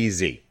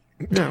 KATZ.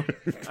 No.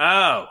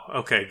 Oh,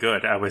 okay,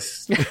 good. I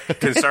was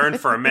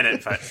concerned for a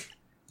minute, but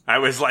I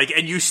was like,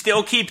 and you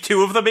still keep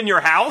two of them in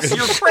your house?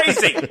 You're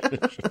crazy.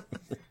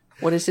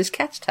 What is this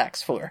cat's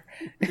tax for?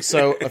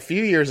 So a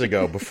few years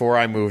ago, before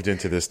I moved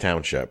into this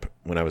township,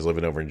 when I was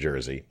living over in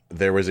Jersey,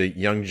 there was a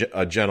young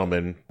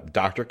gentleman,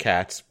 Dr.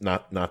 Katz,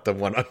 not the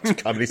one on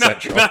Comedy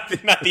Central. not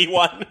the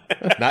one.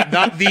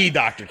 not the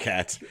Dr.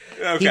 Katz.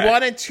 Okay. He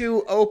wanted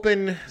to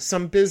open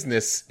some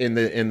business in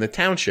the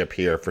township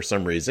here for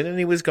some reason, and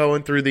he was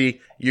going through the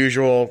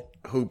usual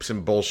hoops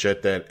and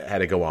bullshit that had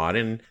to go on.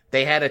 And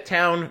they had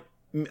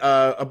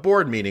a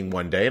board meeting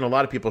one day, and a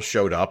lot of people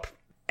showed up.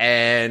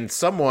 And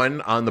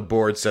someone on the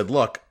board said,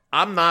 "Look,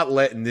 I'm not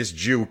letting this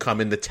Jew come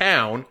into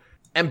town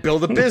and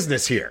build a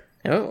business here."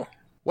 Oh.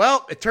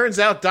 Well, it turns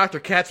out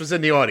Dr. Katz was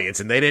in the audience,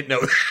 and they didn't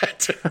know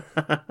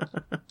that.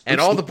 And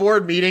all the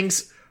board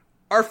meetings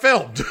are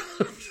filmed.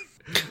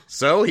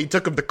 So he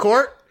took him to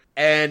court,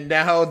 and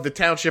now the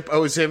township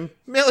owes him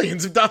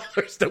millions of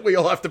dollars that we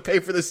all have to pay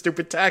for this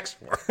stupid tax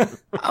for.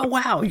 Oh,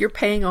 wow. You're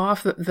paying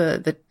off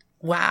the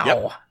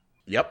wow.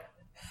 Yep.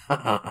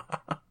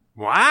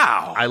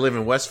 Wow. I live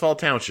in Westfall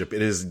Township.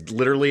 It is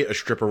literally a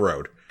strip of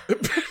road.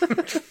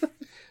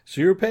 So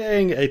you're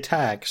paying a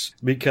tax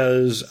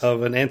because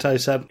of an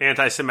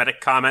Anti-Semitic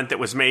comment that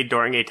was made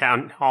during a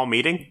town hall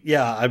meeting?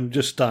 Yeah, I'm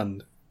just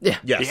stunned. Yeah.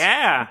 Yes.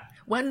 Yeah.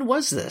 When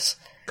was this?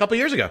 A couple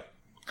years ago.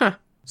 Huh.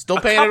 Still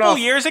A paying it couple off.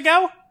 years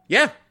ago?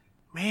 Yeah.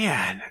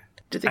 Man.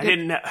 Did they I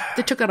didn't know.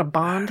 They took out a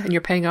bond, and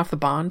you're paying off the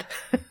bond?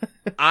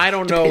 I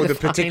don't pay know the the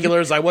fine.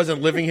 particulars. I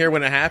wasn't living here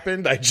when it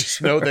happened. I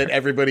just know that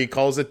everybody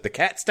calls it the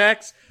cat's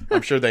tax.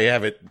 I'm sure they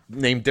have it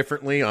named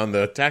differently on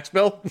the tax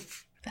bill.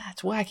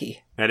 That's wacky.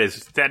 That is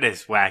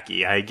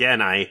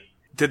wacky.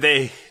 Did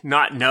they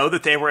not know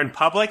that they were in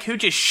public? Who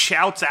just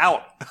shouts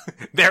out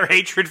their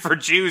hatred for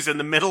Jews in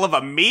the middle of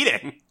a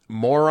meeting?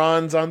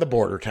 Morons on the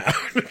border town.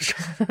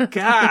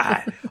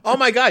 God. Oh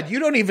my God, you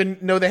don't even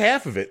know the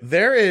half of it.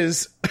 There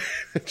is,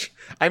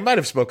 I might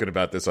have spoken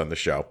about this on the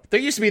show. There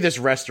used to be this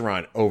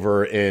restaurant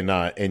over in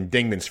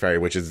Dingman's Ferry,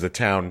 which is the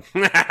town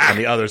on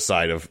the other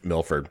side of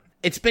Milford.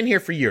 It's been here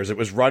for years. It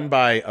was run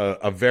by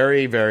a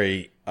very,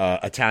 very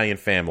Italian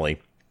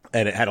family,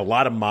 and it had a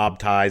lot of mob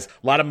ties.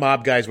 A lot of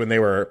mob guys, when they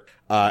were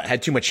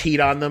had too much heat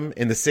on them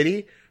in the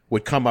city,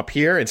 would come up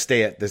here and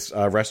stay at this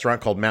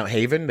restaurant called Mount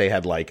Haven. They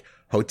had like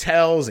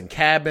hotels and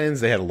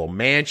cabins. They had a little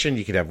mansion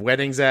you could have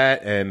weddings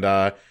at, and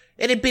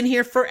it had been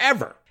here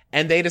forever.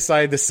 And they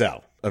decided to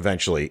sell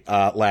eventually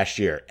last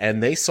year,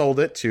 and they sold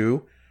it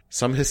to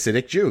some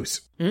Hasidic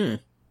Jews.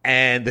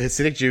 And the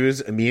Hasidic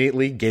Jews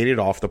immediately gated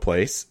off the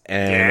place.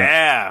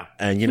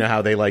 And you know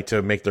how they like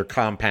to make their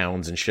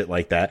compounds and shit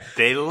like that.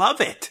 They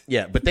love it.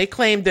 Yeah, but they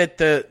claimed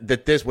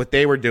that what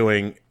they were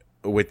doing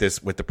with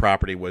the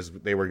property was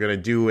they were going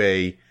to do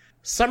a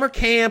summer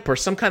camp or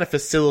some kind of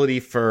facility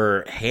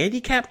for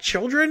handicapped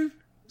children.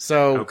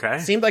 So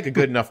it seemed like a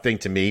good enough thing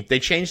to me. They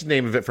changed the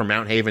name of it from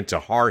Mount Haven to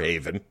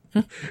Harhaven.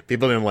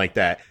 People didn't like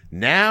that.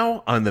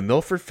 Now, on the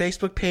Milford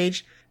Facebook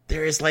page,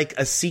 there is like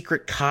a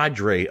secret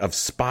cadre of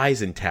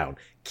spies in town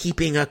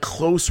keeping a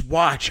close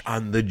watch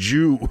on the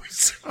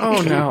Jews.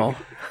 Oh, no.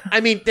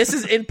 I mean, this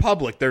is in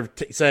public. They're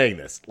saying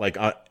this, like,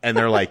 and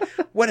they're like,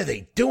 "What are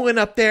they doing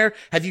up there?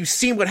 Have you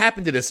seen what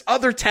happened to this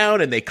other town?"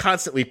 And they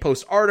constantly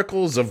post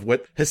articles of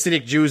what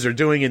Hasidic Jews are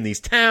doing in these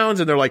towns,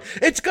 and they're like,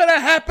 "It's gonna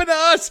happen to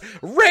us!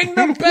 Ring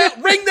the bell!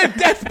 Ring the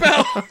death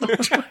bell!"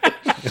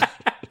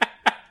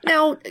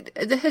 Now,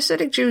 the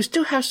Hasidic Jews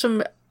do have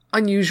some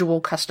unusual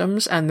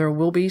customs, and there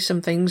will be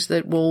some things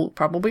that will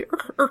probably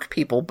irk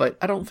people, but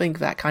I don't think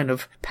that kind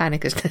of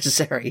panic is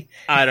necessary.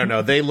 I don't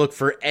know. They look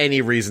for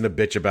any reason to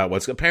bitch about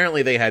what's...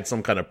 Apparently they had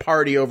some kind of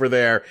party over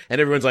there, and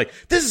everyone's like,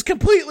 "This is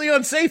completely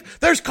unsafe.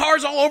 There's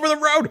cars all over the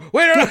road.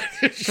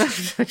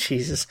 Wait,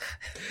 Jesus.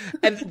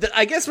 And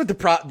I guess what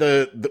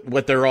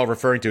what they're all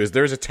referring to is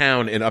there's a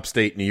town in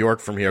upstate New York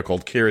from here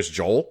called Kiryas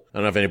Joel. I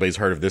don't know if anybody's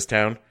heard of this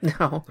town.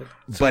 No.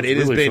 But it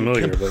has really been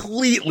familiar,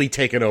 completely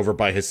taken over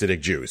by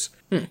Hasidic Jews.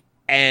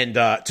 And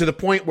to the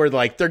point where,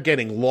 like, they're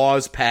getting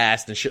laws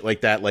passed and shit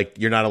like that. Like,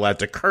 you're not allowed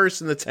to curse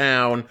in the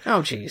town.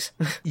 Oh, jeez.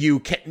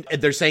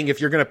 They're saying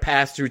if you're going to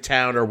pass through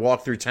town or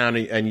walk through town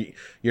and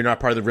you're not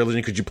part of the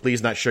religion, could you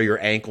please not show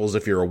your ankles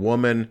if you're a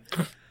woman?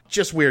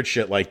 Just weird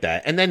shit like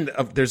that. And then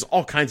there's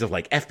all kinds of,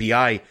 like,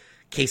 FBI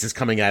cases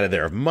coming out of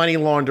there of money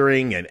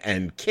laundering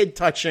and kid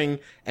touching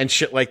and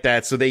shit like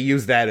that. So they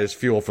use that as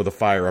fuel for the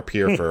fire up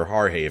here for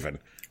Harhaven.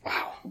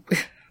 Wow.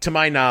 To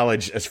my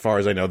knowledge, as far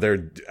as I know, they're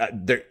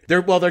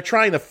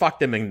trying to fuck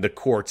them in the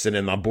courts and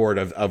in the board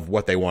of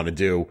what they want to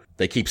do.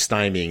 They keep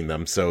stymieing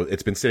them, so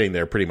it's been sitting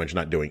there pretty much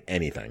not doing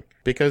anything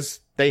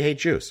because they hate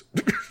Jews.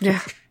 Yeah.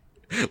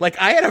 Like,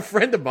 I had a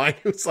friend of mine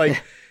who's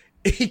like,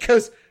 he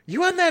goes,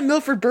 "You on that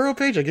Milford Borough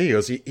page?" Like, he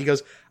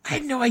goes, "I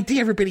had no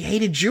idea everybody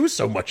hated Jews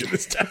so much in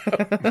this town."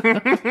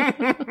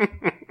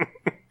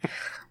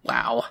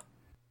 Wow.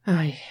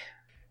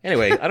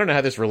 Anyway, I don't know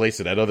how this relates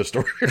to that other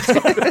story.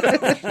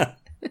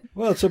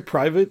 Well, it's a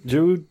private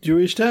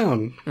Jewish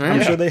town.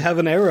 I'm sure they have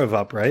an Erev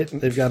up, right?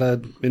 They've got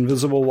an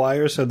invisible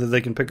wire so that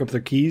they can pick up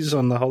their keys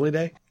on the holy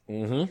day?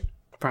 Mm-hmm.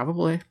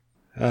 Probably.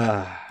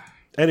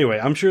 Anyway,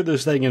 I'm sure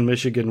this thing in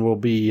Michigan will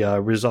be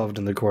resolved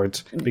in the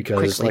courts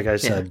because, Quickly, like I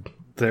said,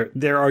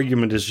 their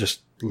argument is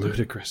just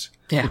ludicrous.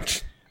 Yeah.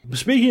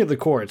 Speaking of the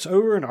courts,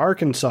 over in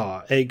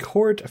Arkansas, a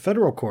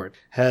federal court,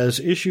 has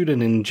issued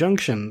an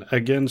injunction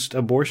against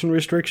abortion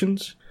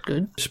restrictions.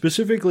 Good.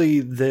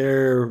 Specifically,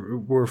 there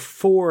were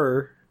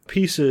 4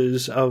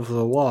 pieces of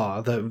the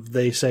law that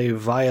they say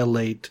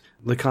violate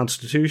the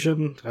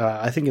Constitution.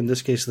 I think in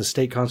this case, the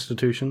state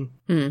Constitution.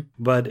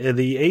 But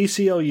the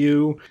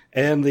ACLU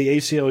and the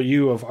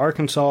ACLU of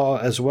Arkansas,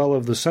 as well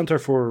as the Center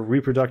for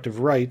Reproductive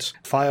Rights,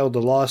 filed a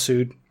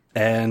lawsuit,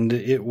 and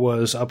it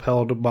was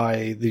upheld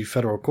by the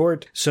federal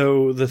court.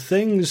 So the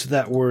things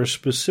that were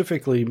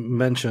specifically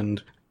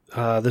mentioned,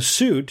 the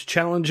suit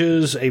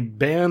challenges a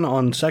ban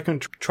on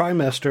second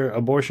trimester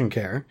abortion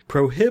care,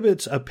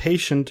 prohibits a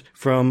patient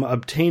from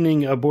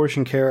obtaining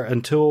abortion care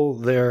until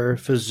their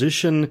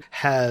physician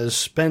has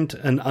spent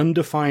an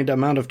undefined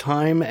amount of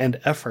time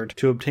and effort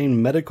to obtain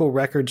medical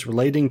records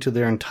relating to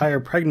their entire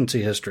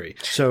pregnancy history.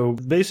 So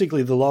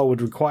basically the law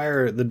would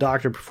require the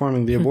doctor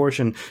performing the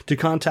abortion to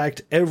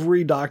contact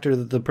every doctor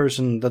that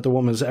the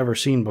woman has ever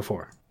seen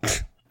before.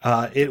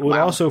 It would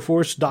also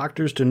force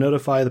doctors to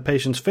notify the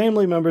patient's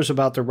family members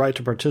about their right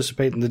to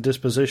participate in the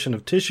disposition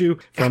of tissue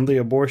from the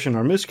abortion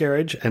or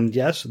miscarriage. And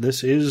yes,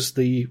 this is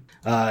the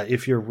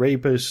if you're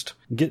rapist,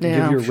 give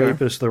your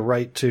rapist the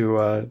right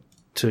to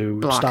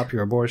stop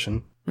your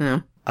abortion. Yeah.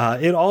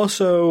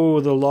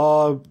 The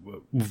law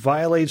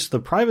violates the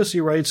privacy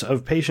rights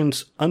of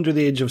patients under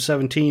the age of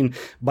 17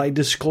 by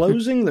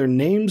disclosing their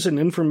names and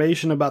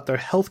information about their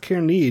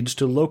healthcare needs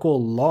to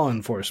local law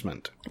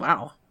enforcement.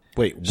 Wow.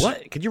 Wait,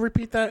 what? Could you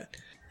repeat that?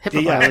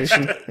 HIPAA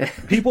violation.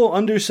 People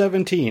under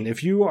 17,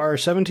 if you are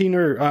 17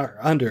 or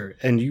under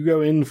and you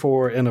go in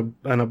for an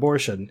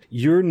abortion,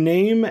 your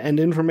name and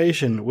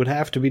information would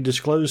have to be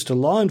disclosed to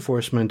law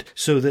enforcement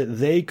so that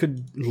they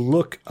could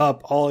look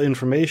up all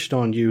information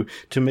on you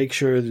to make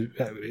sure,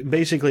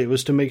 basically it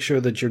was to make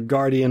sure that your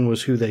guardian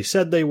was who they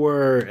said they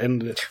were,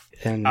 and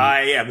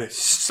I am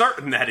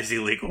certain that is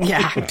illegal.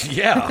 Yeah.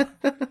 Yeah.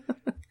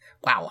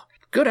 Wow.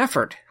 Good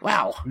effort.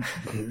 Wow.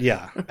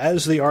 Yeah.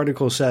 As the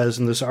article says,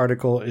 and this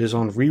article is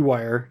on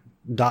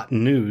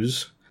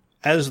rewire.news,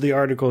 as the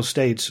article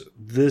states,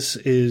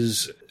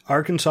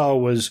 Arkansas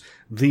was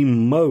the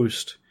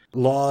most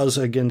laws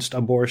against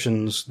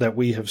abortions that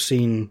we have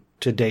seen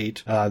to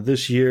date.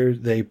 This year,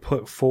 they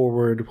put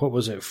forward,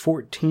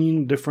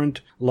 14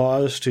 different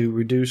laws to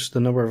reduce the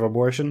number of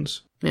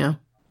abortions. Yeah.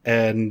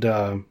 And,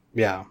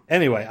 yeah.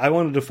 Anyway, I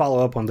wanted to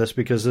follow up on this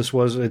because this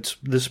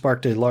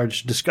sparked a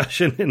large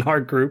discussion in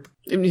our group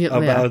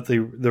about the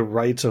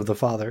rights of the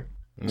father.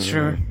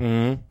 Sure.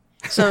 Mm-hmm.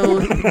 So,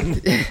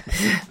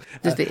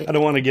 I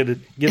don't want to get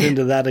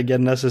into that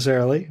again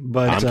necessarily,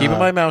 but I'm keeping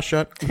my mouth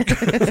shut.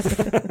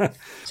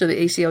 So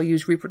the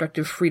ACLU's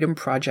Reproductive Freedom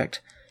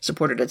Project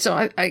supported it.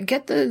 So I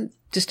get the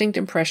distinct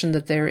impression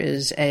that there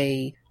is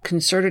a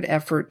concerted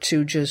effort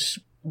to just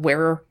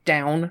wear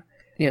down,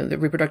 the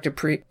Reproductive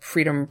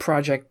Freedom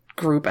Project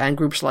group and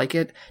groups like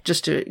it,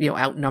 just to,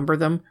 outnumber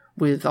them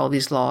with all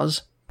these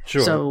laws.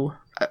 Sure. So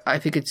I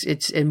think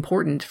it's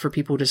important for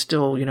people to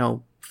still,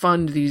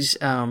 fund these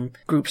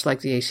groups like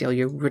the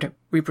ACLU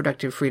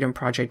Reproductive Freedom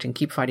Project and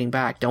keep fighting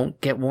back.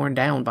 Don't get worn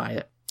down by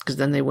it, because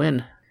then they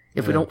win.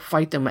 If we don't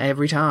fight them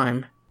every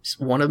time,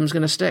 one of them's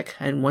going to stick.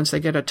 And once they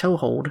get a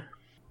toehold,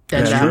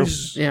 then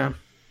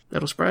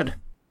that'll spread.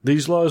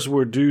 These laws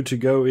were due to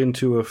go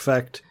into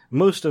effect,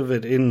 most of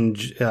it in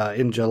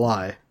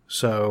July.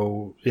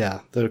 So, yeah,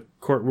 the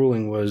court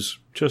ruling was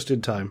just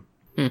in time.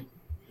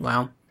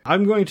 Wow.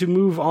 I'm going to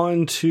move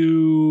on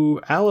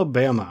to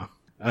Alabama.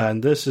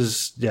 And this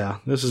is going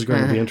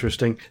to be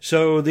interesting.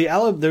 So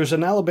there's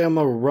an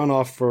Alabama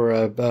runoff for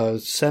a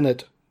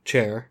Senate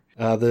chair.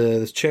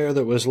 The chair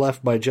that was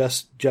left by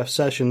Jeff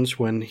Sessions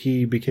when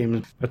he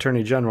became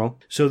Attorney General.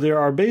 So there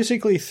are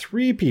basically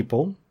 3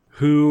 people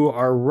who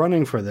are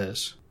running for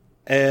this.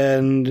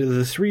 And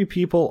the 3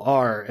 people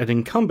are an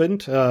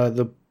incumbent,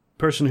 the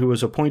person who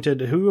was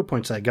appointed, who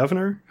appoints that,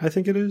 governor, I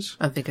think it is?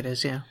 I think it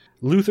is, yeah.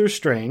 Luther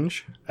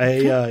Strange,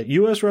 a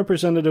U.S.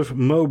 Representative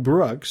Mo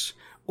Brooks,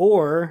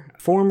 or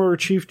former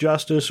Chief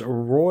Justice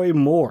Roy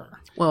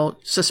Moore. Well,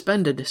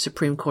 suspended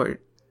Supreme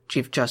Court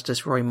Chief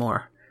Justice Roy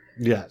Moore.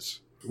 Yes.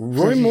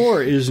 Roy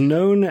Moore is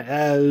known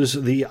as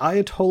the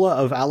Ayatollah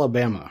of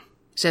Alabama.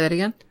 Say that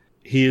again?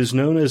 He is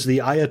known as the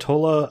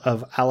Ayatollah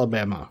of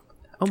Alabama.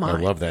 Oh, my. I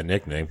love that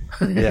nickname.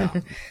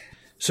 Yeah.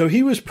 So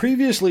he was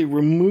previously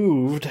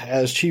removed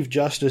as Chief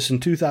Justice in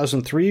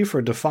 2003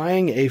 for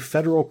defying a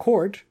federal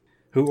court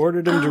who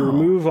ordered him to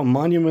remove a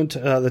monument,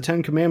 the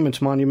Ten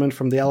Commandments monument,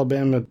 from the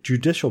Alabama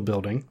Judicial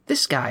Building.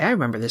 This guy, I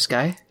remember this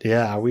guy.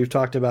 Yeah, we've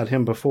talked about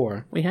him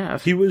before. We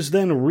have. He was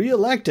then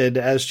reelected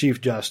as Chief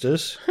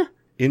Justice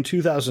in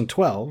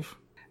 2012,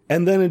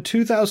 and then in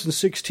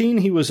 2016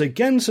 he was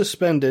again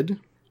suspended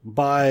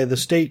by the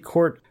state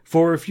court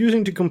for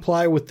refusing to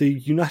comply with the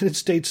United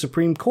States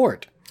Supreme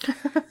Court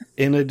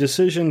in a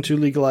decision to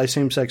legalize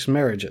same-sex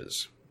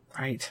marriages.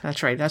 Right,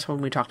 that's right. That's when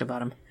we talked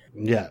about him.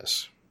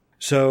 Yes.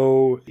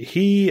 So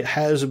he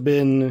has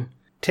been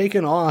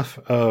taken off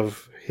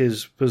of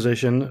his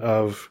position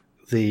of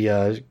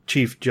the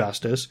Chief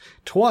Justice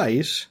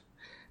twice,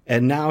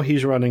 and now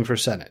he's running for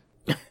Senate.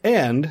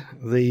 And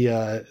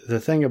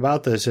the thing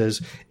about this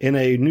is, in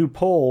a new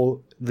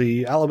poll,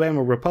 the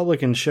Alabama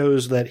Republican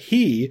shows that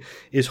he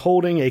is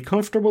holding a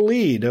comfortable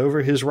lead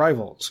over his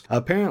rivals.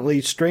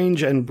 Apparently,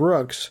 Strange and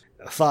Brooks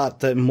thought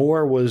that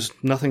Moore was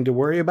nothing to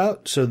worry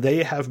about, so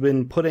they have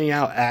been putting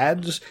out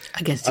ads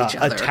against each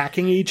other,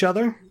 attacking each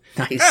other.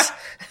 Nice.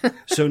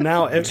 So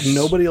now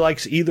nobody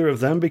likes either of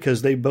them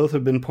because they both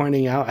have been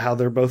pointing out how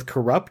they're both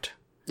corrupt.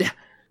 Yeah.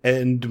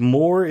 And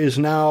Moore is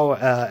now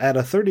at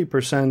a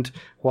 30%,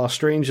 while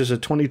Strange is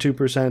at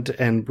 22%,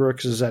 and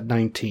Brooks is at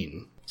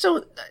 19%.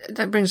 So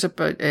that brings up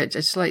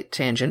a slight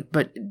tangent,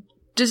 but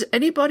does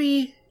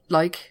anybody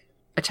like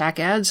attack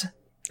ads?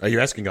 Are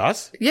you asking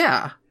us?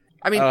 Yeah.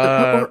 I mean,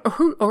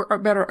 or a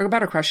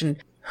better question,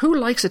 who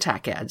likes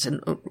attack ads,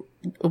 and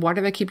why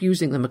do they keep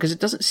using them? Because it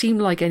doesn't seem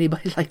like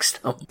anybody likes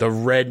them. The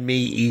red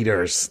meat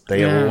eaters.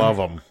 They love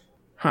them.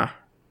 Huh.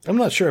 I'm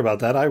not sure about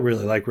that. I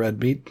really like red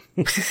meat.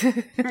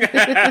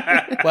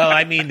 Well,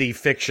 I mean the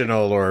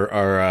fictional or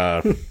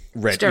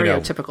red,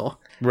 stereotypical.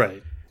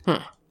 Right. Huh.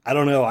 I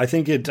don't know. I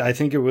think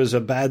it was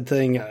a bad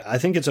thing. I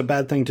think it's a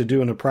bad thing to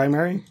do in a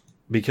primary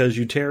because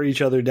you tear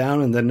each other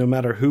down, and then no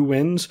matter who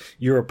wins,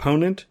 your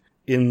opponent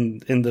in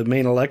the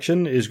main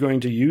election is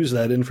going to use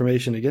that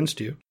information against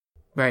you.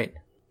 Right.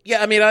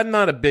 Yeah, I mean, I'm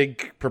not a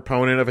big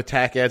proponent of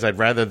attack ads. I'd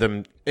rather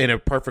them, in a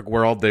perfect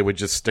world, they would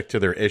just stick to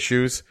their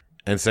issues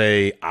and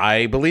say,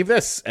 I believe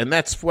this, and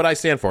that's what I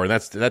stand for, and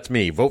that's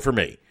me. Vote for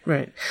me.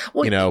 Right.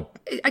 Well,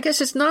 I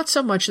guess it's not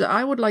so much that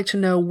I would like to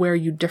know where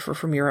you differ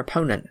from your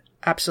opponent.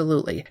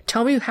 Absolutely.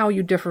 Tell me how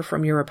you differ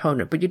from your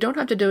opponent, but you don't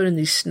have to do it in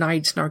the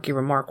snide, snarky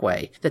remark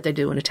way that they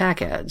do in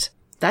attack ads.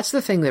 That's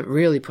the thing that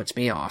really puts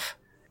me off.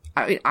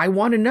 I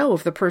want to know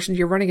if the person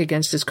you're running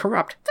against is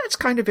corrupt. That's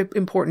kind of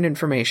important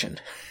information.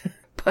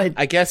 But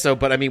I guess so,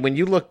 but I mean, when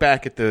you look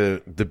back at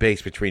the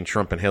debates between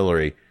Trump and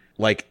Hillary,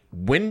 like,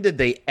 when did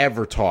they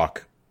ever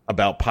talk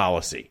about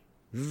policy?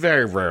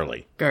 Very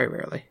rarely. Very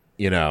rarely.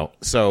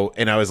 So,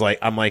 and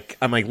I'm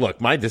like,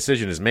 look, my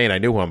decision is made. I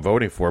knew who I'm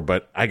voting for,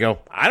 but I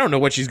don't know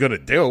what she's going to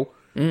do.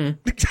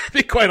 To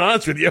be quite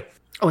honest with you.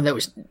 Oh,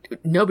 and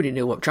nobody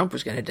knew what Trump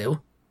was going to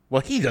do.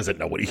 Well, he doesn't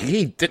know what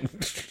he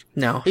didn't.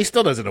 No. He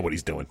still doesn't know what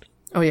he's doing.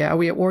 Oh, yeah. Are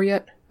we at war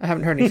yet? I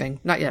haven't heard anything.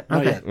 Not yet.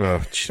 Okay.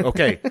 Not yet.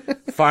 Okay.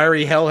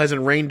 Fiery hell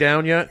hasn't rained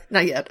down yet?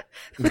 Not yet.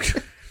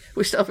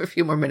 We still have a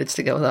few more minutes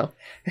to go,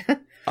 though.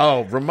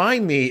 Oh,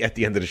 remind me at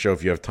the end of the show,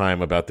 if you have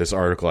time, about this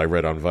article I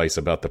read on Vice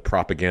about the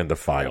propaganda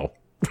file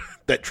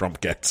that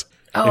Trump gets.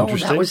 Oh,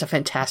 that was a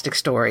fantastic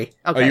story.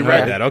 Okay. Oh, you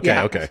read that? Okay,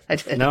 yeah, okay. I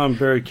did. Now I'm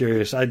very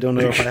curious. I don't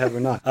know if I have or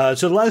not.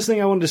 So the last thing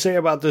I wanted to say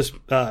about this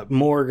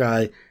Moore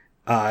guy,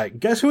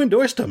 guess who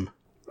endorsed him?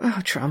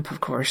 Oh, Trump,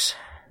 of course.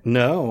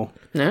 No?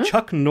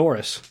 Chuck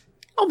Norris.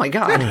 Oh, my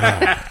God.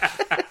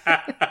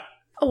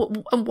 Oh,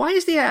 and why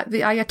is the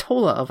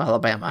Ayatollah of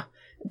Alabama?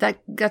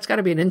 That's got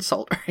to be an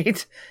insult,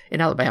 right?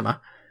 In Alabama.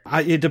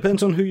 It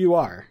depends on who you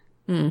are.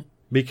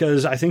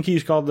 Because I think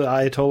he's called the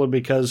Ayatollah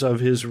because of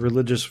his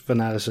religious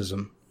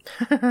fanaticism.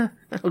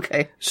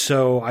 Okay.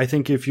 So I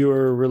think if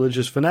you're a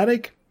religious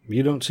fanatic,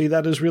 you don't see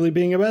that as really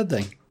being a bad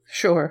thing.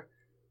 Sure.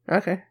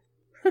 Okay.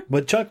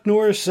 But Chuck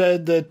Norris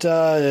said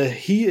that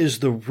he is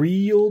the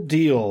real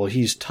deal.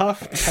 He's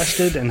tough,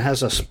 tested, and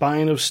has a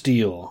spine of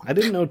steel. I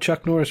didn't know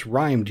Chuck Norris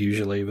rhymed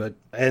usually,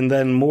 and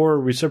then Moore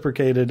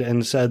reciprocated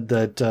and said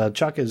that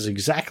Chuck is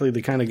exactly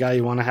the kind of guy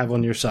you want to have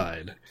on your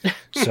side.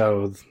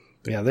 So,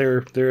 yeah,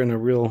 they're in a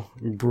real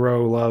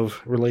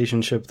bro-love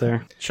relationship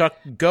there. Chuck,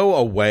 go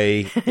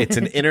away. It's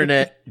an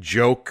internet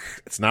joke.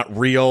 It's not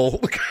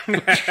real.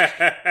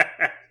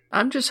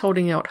 I'm just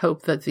holding out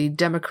hope that the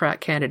Democrat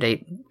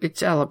candidate,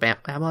 it's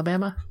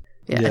Alabama?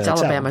 Yeah, it's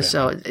Alabama,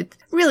 so it's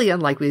really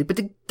unlikely.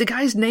 But the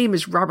guy's name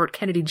is Robert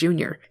Kennedy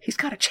Jr. He's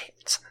got a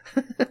chance.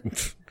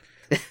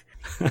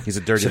 He's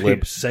a dirty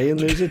lip. Saying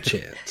there's a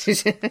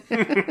chance.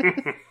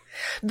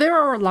 There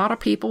are a lot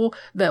of people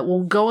that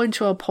will go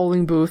into a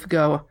polling booth,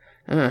 go,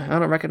 I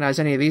don't recognize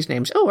any of these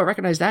names. Oh, I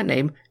recognize that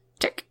name.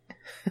 Tick.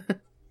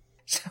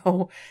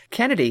 So,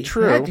 Kennedy,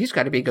 True. He's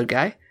got to be a good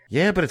guy.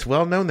 Yeah, but it's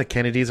well known that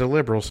Kennedys are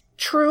liberals.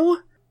 True,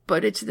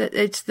 but it's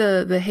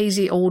the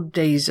hazy old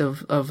days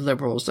of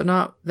liberals.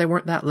 They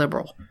weren't that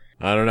liberal.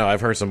 I don't know.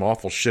 I've heard some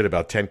awful shit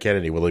about Ted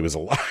Kennedy while he was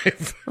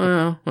alive.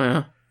 Well.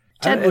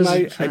 I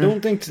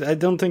don't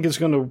think it's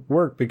going to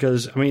work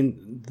because, I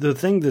mean, the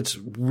thing that's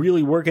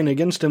really working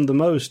against him the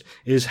most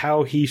is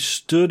how he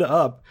stood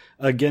up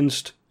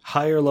against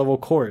higher level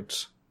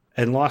courts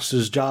and lost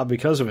his job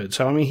because of it.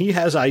 So, I mean, he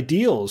has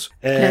ideals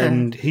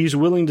and he's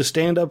willing to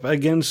stand up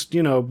against,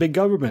 big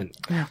government.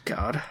 Oh,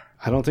 God.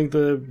 I don't think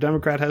the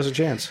Democrat has a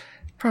chance.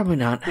 Probably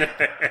not.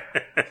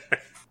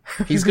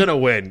 He's going to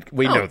win.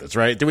 We know this,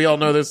 right? Do we all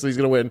know this? He's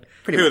going to win.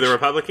 Who, the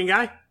Republican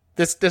guy?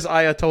 This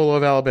Ayatollah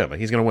of Alabama.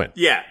 He's going to win.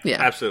 Yeah,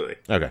 absolutely.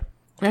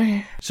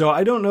 Okay. So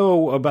I don't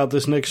know about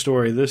this next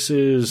story. This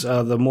is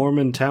the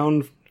Mormon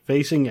town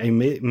facing a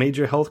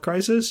major health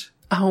crisis.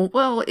 Oh,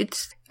 well,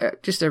 it's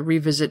just a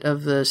revisit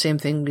of the same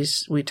thing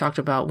we talked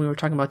about when we were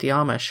talking about the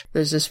Amish.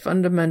 There's this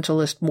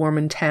fundamentalist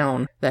Mormon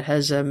town that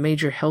has a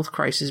major health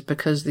crisis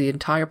because the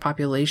entire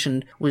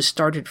population was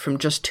started from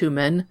just two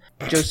men,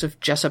 Joseph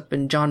Jessup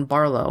and John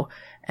Barlow,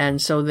 and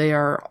so they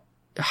are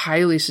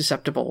highly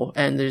susceptible,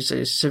 and there's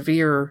a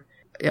severe,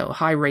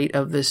 high rate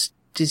of this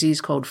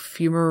disease called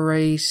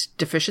fumarate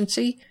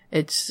deficiency.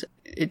 It's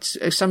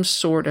some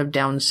sort of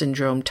Down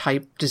syndrome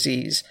type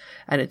disease,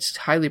 and it's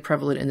highly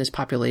prevalent in this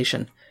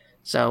population.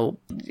 So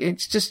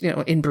it's just,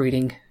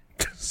 inbreeding.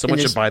 Someone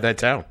should buy that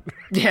town.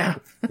 Yeah.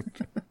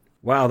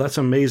 Wow, that's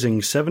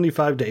amazing.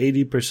 75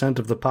 to 80%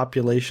 of the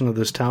population of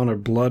this town are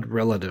blood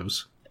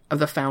relatives. Of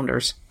the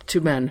founders.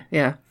 Two men,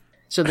 yeah.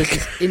 So there's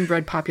this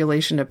inbred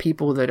population of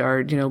people that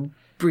are,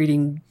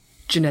 breeding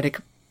genetic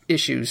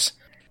issues.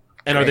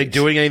 And are they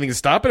doing anything to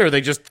stop it, or are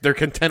they're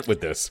content with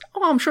this?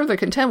 Oh, I'm sure they're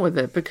content with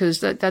it because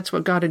that's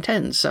what God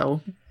intends.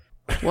 So,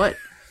 what?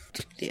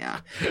 Yeah.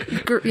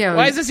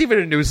 Why is this even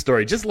a news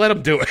story? Just let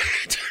them do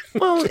it.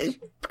 Well,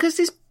 because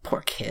these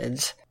poor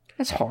kids.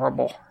 That's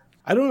horrible.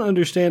 I don't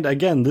understand.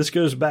 Again, this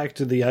goes back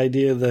to the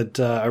idea that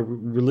a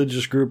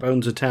religious group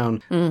owns a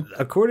town.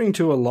 According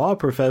to a law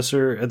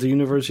professor at the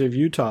University of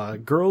Utah,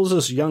 girls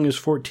as young as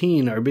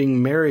 14 are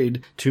being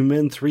married to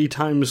men 3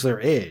 times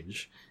their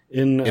age.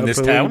 In a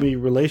polygamy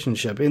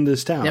relationship in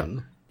this town. Yep.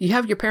 You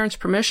have your parents'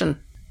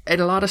 permission. In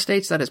a lot of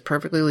states, that is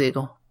perfectly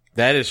legal.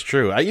 That is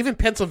true. Even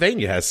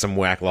Pennsylvania has some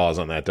whack laws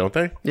on that, don't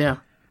they? Yeah.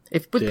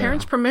 With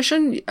parents'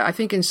 permission, I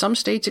think in some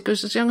states it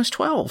goes as young as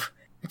 12.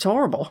 It's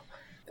horrible.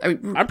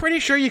 I'm pretty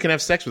sure you can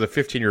have sex with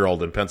a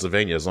 15-year-old in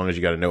Pennsylvania as long as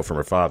you got a note from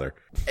her father.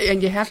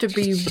 And you have to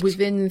be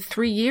within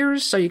 3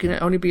 years, so you can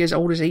only be as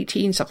old as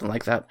 18, something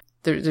like that.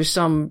 There's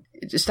some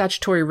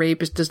statutory rape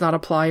does not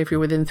apply if you're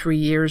within 3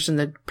 years and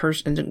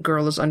the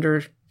girl is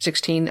under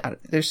 16.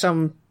 There's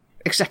some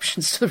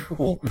exceptions to the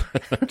rule.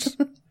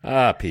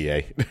 PA.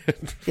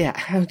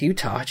 Yeah,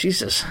 Utah,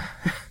 Jesus.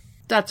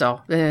 That's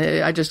all.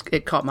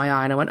 It caught my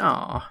eye and I went,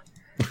 aw.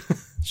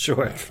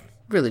 Sure.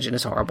 Religion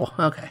is horrible.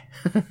 Okay.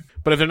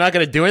 But if they're not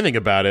going to do anything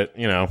about it,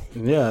 Yeah.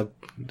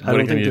 I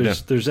don't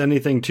think there's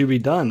anything to be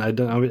done.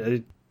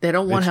 They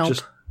don't want help.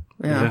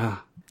 Yeah.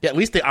 Yeah, at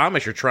least the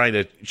Amish are trying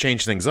to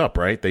change things up,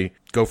 right? They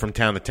go from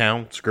town to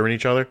town, screwing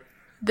each other.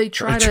 They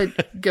try to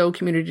go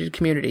community to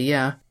community,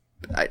 yeah.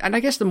 And I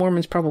guess the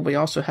Mormons probably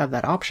also have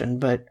that option,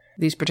 but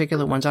these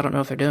particular ones, I don't know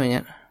if they're doing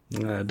it.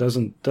 It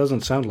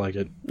doesn't sound like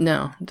it.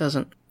 No, it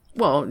doesn't.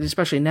 Well,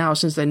 especially now,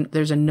 since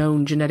there's a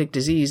known genetic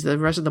disease, the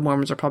rest of the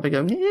Mormons are probably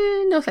going,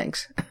 no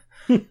thanks.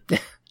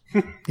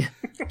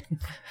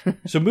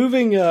 So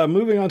moving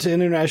on to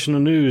international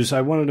news,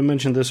 I wanted to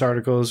mention this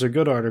article. It's a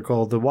good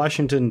article. The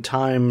Washington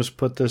Times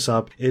put this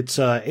up. It's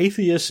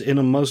Atheists in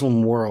a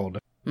Muslim World.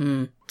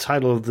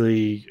 Title of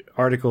the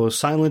article is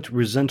Silent,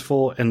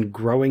 Resentful, and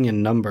Growing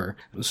in Number.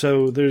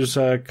 So there's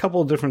a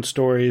couple of different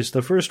stories.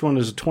 The first one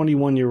is a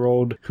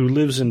 21-year-old who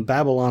lives in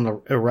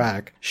Babylon,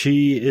 Iraq.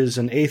 She is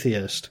an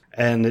atheist,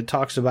 and it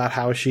talks about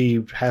how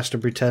she has to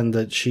pretend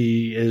that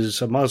she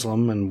is a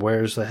Muslim and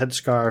wears the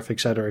headscarf,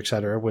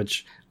 etc.,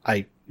 which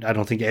I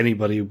don't think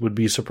anybody would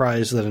be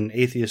surprised that an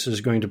atheist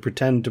is going to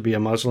pretend to be a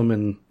Muslim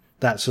in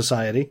that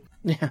society.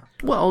 Yeah.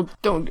 Well,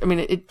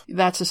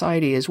 that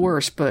society is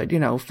worse, but,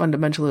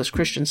 fundamentalist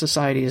Christian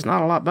society is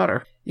not a lot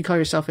better. You call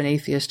yourself an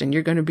atheist and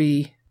you're going to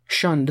be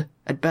shunned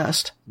at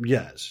best.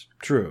 Yes,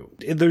 true.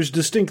 There's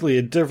distinctly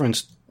a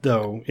difference,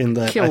 though, in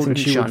that I think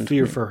she would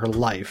fear for her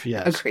life.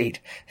 Yes. Agreed.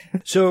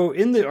 So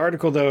in the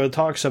article, though, it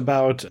talks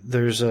about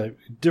there's a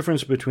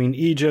difference between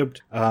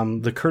Egypt,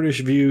 the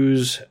Kurdish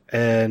views,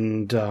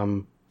 and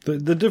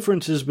the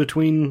differences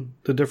between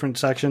the different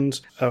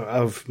sections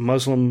of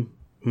Muslim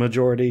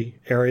majority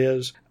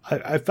areas.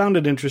 I found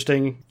it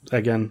interesting.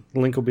 Again,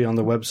 link will be on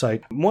the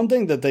website. One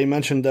thing that they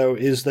mentioned, though,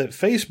 is that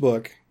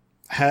Facebook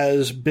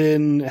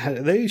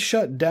they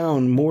shut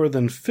down more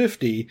than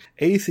 50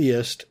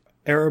 atheist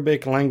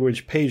Arabic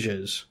language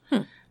pages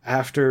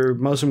after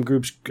Muslim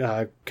groups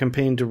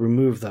campaigned to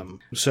remove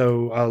them.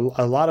 So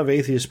a lot of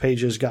atheist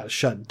pages got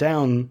shut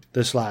down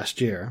this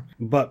last year,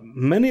 but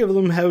many of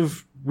them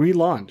have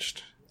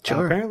relaunched.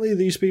 Sure. Apparently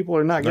these people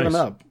are not giving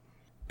up.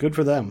 Good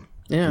for them.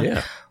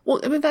 Yeah. Well,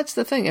 that's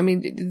the thing.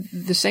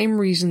 The same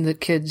reason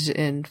that kids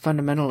in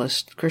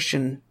fundamentalist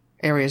Christian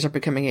areas are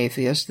becoming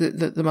atheists,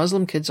 the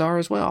Muslim kids are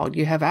as well.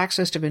 You have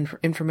access to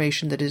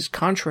information that is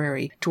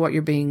contrary to what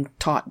you're being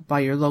taught by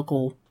your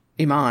local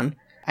imam,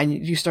 and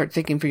you start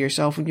thinking for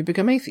yourself when you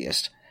become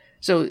atheist.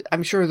 So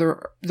I'm sure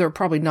there are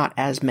probably not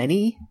as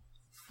many,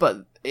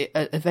 but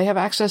if they have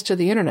access to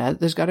the internet,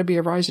 there's got to be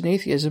a rise in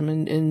atheism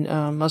in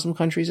Muslim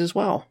countries as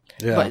well.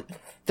 Yeah. But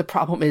the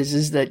problem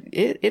is that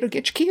it'll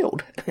get you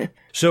killed.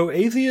 So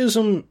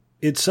atheism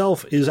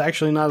itself is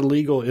actually not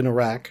illegal in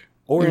Iraq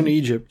or in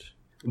Egypt,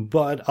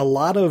 but a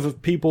lot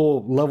of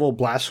people level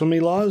blasphemy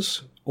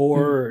laws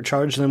or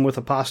charge them with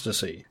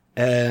apostasy.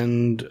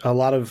 And a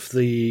lot of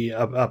the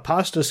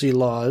apostasy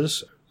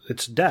laws,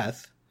 it's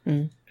death,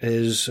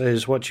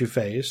 is what you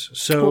face.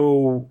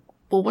 So...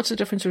 Well, what's the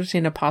difference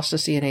between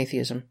apostasy and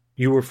atheism?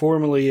 You were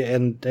formerly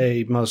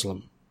a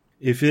Muslim.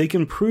 If they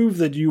can prove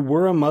that you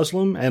were a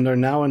Muslim and are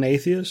now an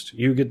atheist,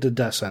 you get the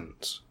death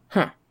sentence.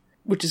 Huh.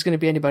 Which is going to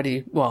be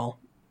anybody,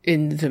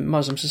 in the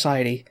Muslim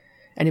society.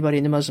 Anybody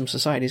in the Muslim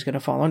society is going to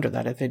fall under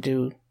that if they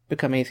do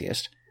become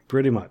atheist.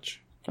 Pretty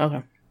much.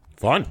 Okay.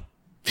 Fun.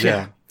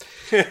 Yeah.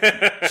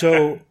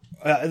 So...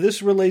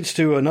 this relates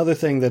to another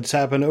thing that's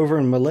happened over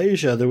in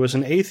Malaysia. There was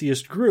an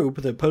atheist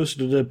group that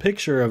posted a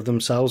picture of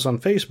themselves on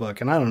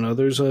Facebook. And I don't know,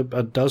 there's a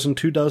dozen,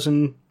 2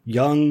 dozen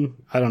young,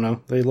 I don't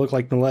know, they look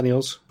like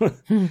millennials,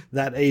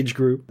 that age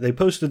group. They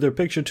posted their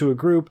picture to a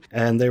group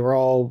and they were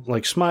all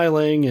like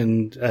smiling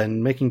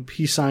and making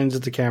peace signs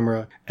at the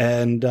camera.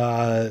 And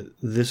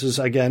this is,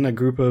 again, a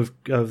group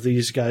of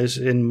these guys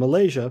in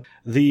Malaysia.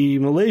 The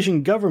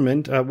Malaysian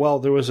government, there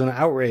was an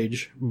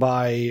outrage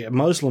by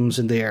Muslims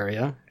in the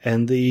area,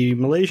 and the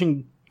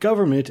Malaysian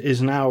government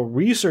is now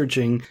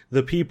researching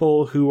the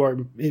people who are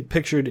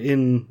pictured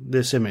in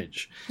this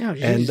image. Oh,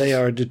 and they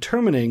are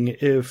determining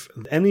if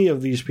any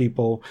of these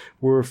people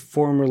were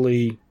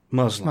formerly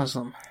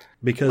Muslim.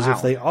 Because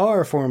if they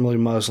are formerly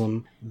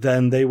Muslim,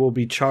 then they will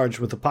be charged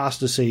with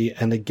apostasy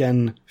and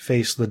again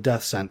face the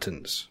death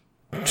sentence.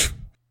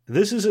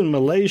 This is in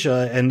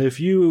Malaysia, and if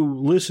you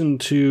listen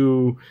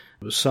to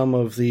some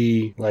of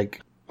the,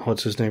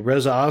 what's his name,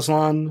 Reza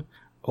Aslan,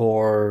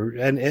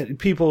 and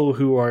people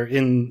who are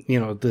in,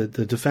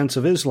 the defense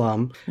of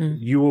Islam,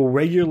 you will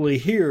regularly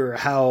hear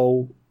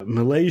how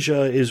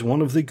Malaysia is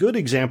one of the good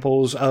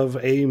examples of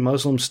a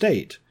Muslim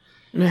state.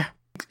 Yeah.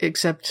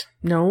 Except,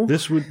 no.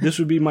 This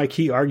would be my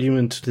key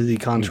argument to the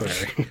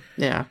contrary.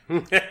 Yeah.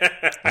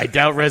 I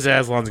doubt Reza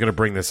Aslan's going to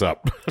bring this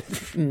up.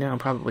 No,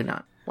 probably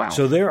not. Wow.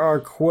 So there are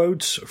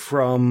quotes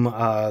from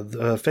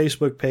the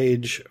Facebook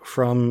page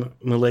from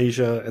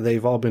Malaysia.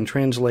 They've all been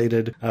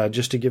translated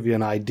just to give you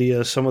an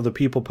idea. Some of the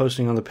people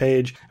posting on the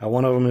page,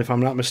 one of them, if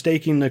I'm not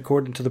mistaken,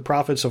 according to the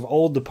prophets of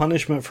old, the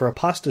punishment for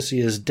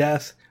apostasy is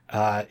death.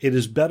 It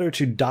is better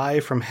to die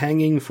from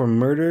hanging for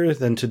murder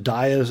than to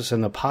die as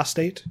an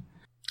apostate.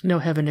 No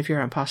heaven if you're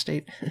an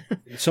apostate.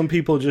 Some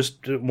people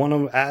one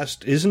of them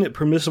asked, isn't it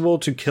permissible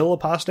to kill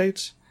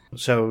apostates?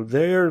 So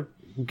they're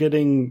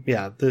getting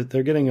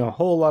a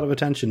whole lot of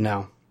attention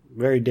now.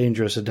 Very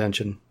dangerous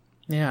attention.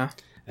 Yeah.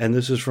 And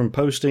this is from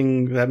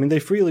posting, I mean, they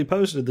freely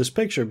posted this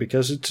picture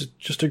because it's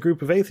just a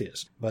group of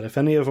atheists. But if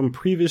any of them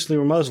previously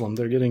were Muslim,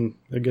 they're getting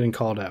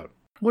called out.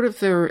 What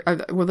if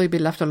will they be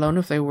left alone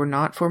if they were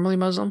not formerly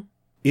Muslim?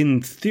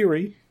 In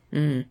theory.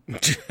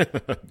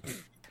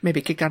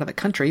 Maybe kicked out of the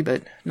country,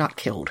 but not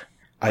killed.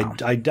 Wow.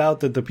 I doubt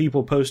that the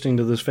people posting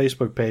to this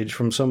Facebook page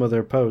from some of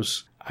their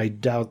posts, I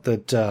doubt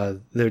that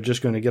they're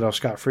just going to get off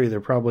scot-free.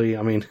 They're probably,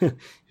 I mean,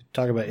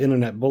 talk about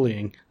internet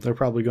bullying. They're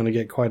probably going to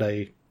get quite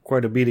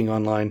a beating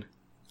online.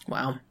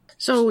 Wow.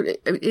 So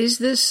is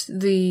this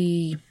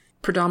the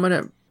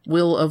predominant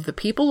will of the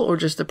people or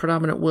just the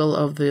predominant will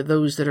of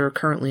those that are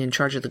currently in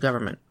charge of the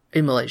government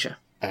in Malaysia?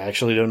 I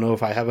actually don't know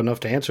if I have enough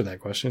to answer that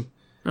question.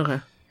 Okay.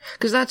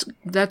 Because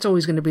that's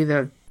always going to be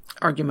the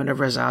argument of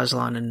Reza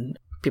Aslan and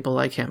people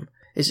like him.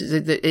 It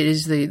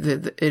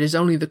is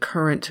only the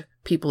current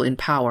people in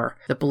power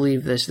that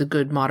believe this. The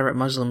good moderate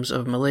Muslims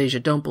of Malaysia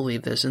don't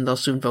believe this, and they'll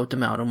soon vote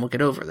them out and we'll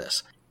get over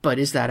this. But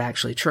is that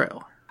actually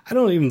true? I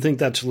don't even think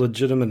that's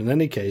legitimate in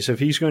any case. If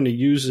he's going to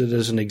use it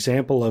as an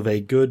example of a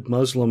good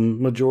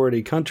Muslim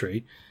majority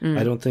country,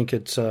 I don't think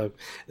it's... So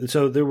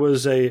there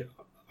was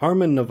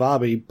Armin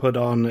Navabi put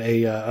on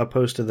a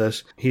post of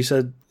this. He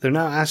said, they're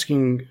now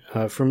asking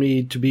for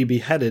me to be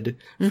beheaded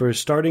for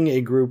starting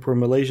a group where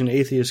Malaysian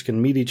atheists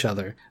can meet each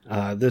other.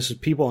 This is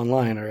people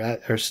online,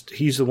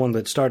 he's the one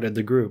that started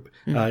the group.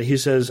 He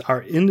says,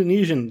 our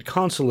Indonesian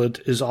consulate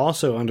is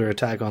also under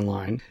attack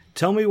online.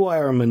 Tell me why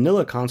our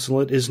Manila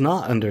consulate is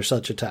not under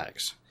such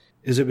attacks.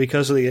 Is it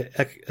because of the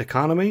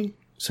economy?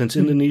 Since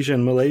Indonesia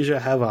and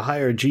Malaysia have a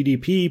higher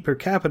GDP per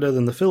capita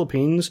than the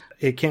Philippines,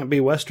 it can't be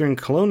Western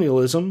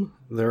colonialism.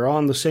 They're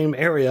on the same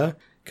area.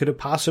 Could it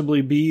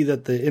possibly be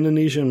that the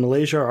Indonesia and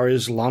Malaysia are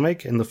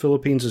Islamic and the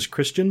Philippines is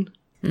Christian?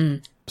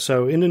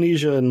 So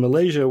Indonesia and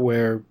Malaysia,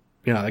 where,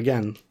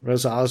 again,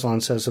 Reza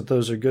Aslan says that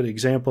those are good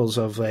examples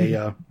of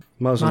a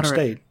Muslim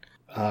state.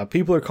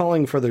 People are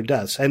calling for their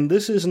deaths. And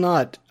this is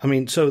not,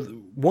 so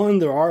one,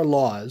 there are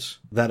laws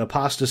that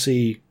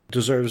apostasy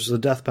deserves the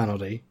death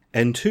penalty.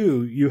 And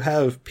two, you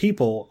have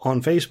people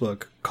on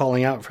Facebook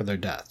calling out for their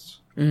deaths.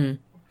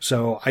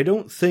 So I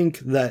don't think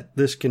that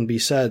this can be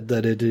said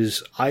that it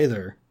is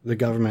either the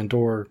government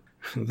or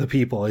the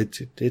people.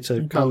 It's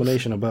a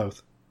combination of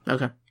both.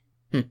 Okay.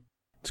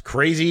 It's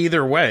crazy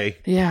either way.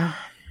 Yeah.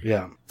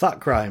 Yeah. Thought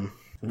crime.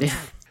 Yeah.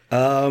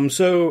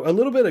 So a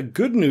little bit of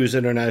good news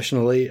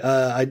internationally.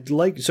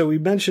 So we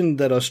mentioned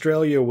that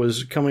Australia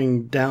was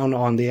coming down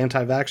on the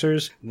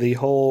anti-vaxxers. The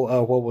whole,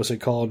 what was it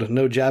called?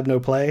 No jab, no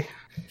play.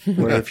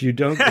 Where if you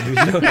don't,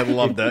 I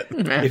love that.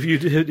 If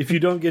you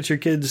don't get your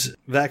kids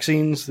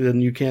vaccines,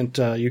 then you can't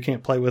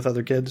play with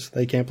other kids.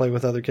 They can't play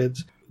with other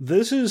kids.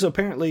 This is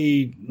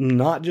apparently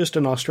not just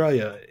in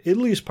Australia.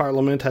 Italy's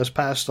parliament has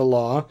passed a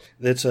law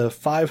that's a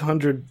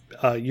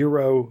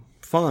 €500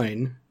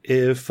 fine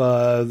if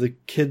the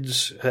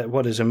kids,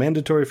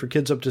 mandatory for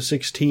kids up to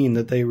 16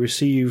 that they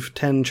receive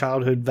 10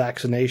 childhood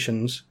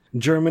vaccinations.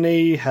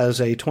 Germany has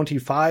a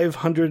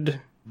 €2,500.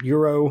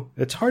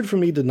 It's hard for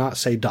me to not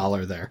say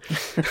dollar there.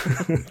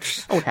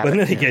 But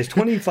in any case,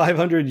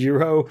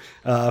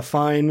 €2,500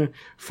 fine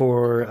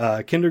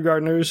for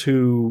kindergartners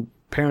who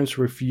parents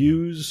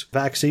refuse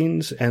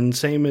vaccines, and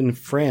same in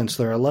France.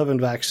 There are 11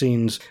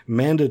 vaccines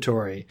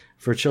mandatory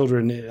for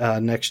children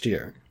next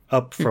year,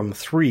 up from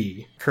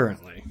 3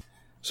 currently.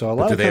 So a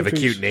lot do of they have a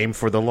countries, cute name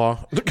for the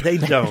law? They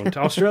don't.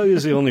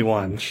 Australia's the only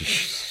one.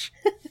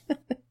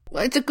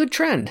 Well, it's a good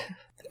trend.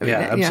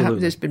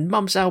 Absolutely. There's been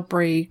mumps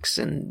outbreaks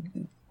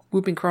and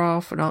whooping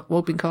cough and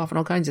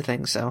all kinds of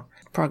things. So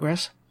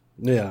progress.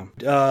 Yeah.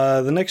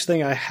 The next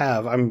thing I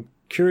have, I'm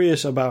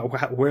curious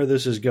about where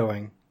this is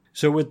going.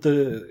 So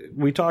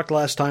we talked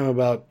last time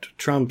about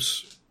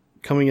Trump's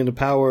coming into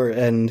power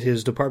and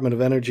his Department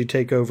of Energy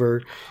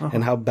takeover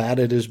and how bad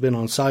it has been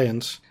on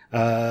science.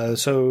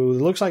 So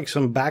it looks like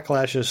some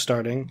backlash is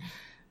starting.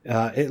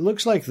 It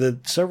looks like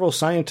that several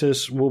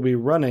scientists will be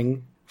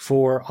running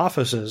for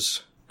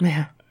offices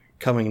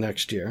coming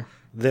next year.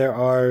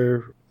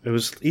 It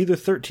was either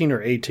 13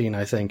 or 18,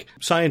 I think.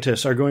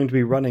 Scientists are going to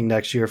be running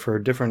next year for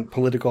different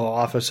political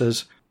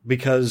offices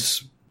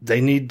because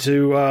they need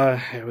to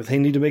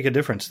make a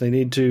difference. They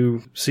need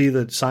to see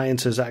that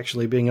science is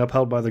actually being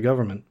upheld by the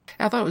government.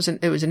 I thought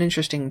it was an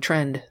interesting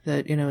trend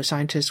that,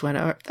 scientists went,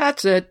 oh,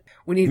 that's it.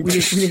 We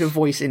need a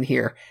voice in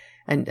here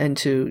and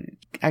to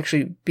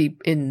actually be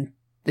in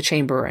the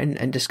chamber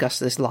and discuss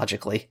this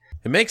logically.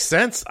 It makes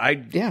sense. I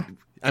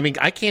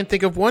can't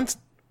think of one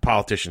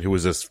politician who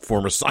was a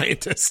former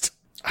scientist.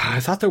 I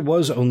thought there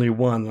was only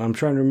one. I'm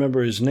trying to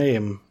remember his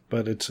name,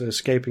 but it's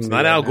escaping me.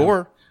 Not Al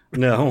Gore.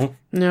 No.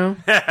 No.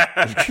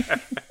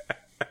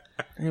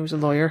 He was a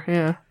lawyer,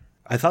 yeah.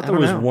 I thought there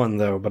was one,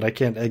 though, but I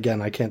can't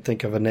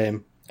think of a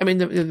name. I mean,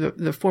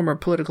 the former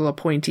political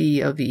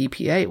appointee of the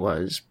EPA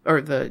was, or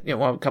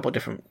a couple of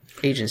different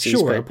agencies.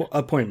 Sure,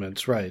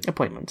 appointments, right.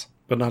 Appointments.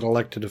 But not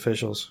elected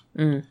officials.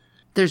 Mm.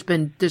 There's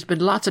been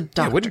lots of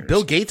doctors. Yeah, wouldn't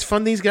Bill Gates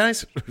fund these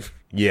guys?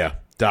 Yeah,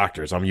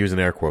 doctors. I'm using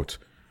air quotes.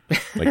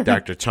 Like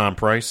Dr. Tom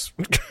Price.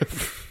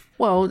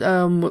 Well,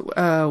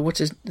 what's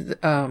his,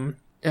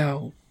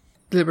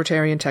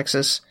 libertarian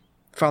Texas,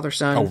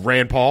 father-son. Oh,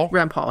 Rand Paul?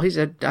 Rand Paul. He's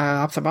an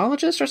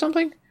ophthalmologist or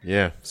something?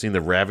 Yeah, seen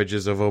the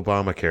ravages of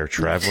Obamacare,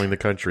 traveling the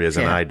country as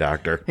an eye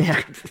doctor.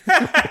 Yeah.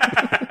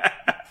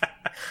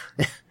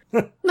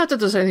 Not that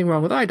there's anything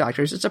wrong with eye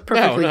doctors. It's a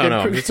perfectly good...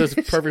 No. It's a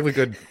perfectly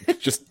good,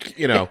 just,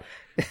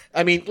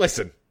 I mean,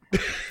 listen,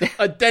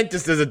 a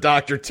dentist is a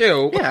doctor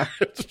too. Yeah.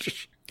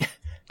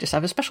 Just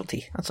have a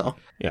specialty, that's all.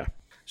 Yeah.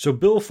 So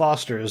Bill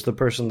Foster is the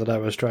person that I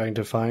was trying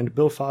to find.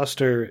 Bill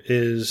Foster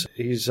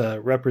he's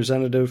a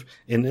representative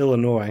in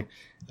Illinois.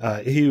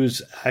 He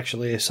was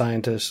actually a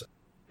scientist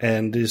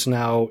and is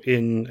now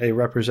in a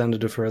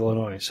representative for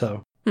Illinois.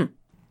 So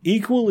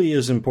equally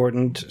as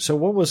important. So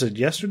what was it,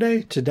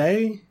 yesterday?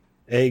 Today?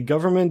 A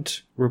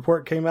government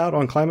report came out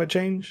on climate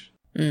change.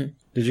 Did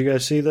you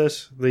guys see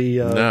this?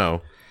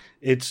 No.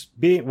 It's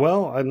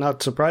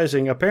not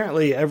surprising.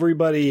 Apparently,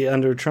 everybody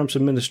under Trump's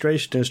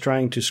administration is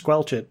trying to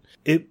squelch it.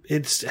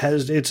 It's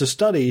a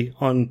study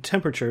on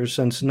temperatures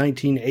since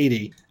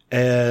 1980,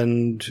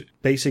 and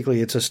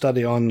basically, it's a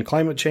study on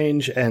climate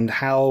change and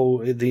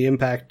how the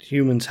impact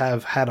humans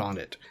have had on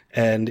it.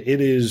 And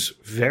it is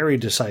very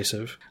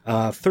decisive.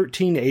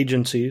 13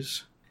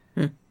 agencies.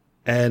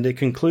 And it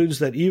concludes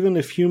that even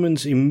if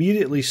humans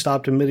immediately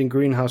stopped emitting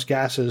greenhouse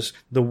gases,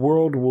 the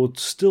world will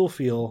still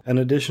feel an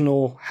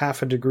additional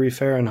 0.5 degree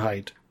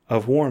Fahrenheit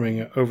of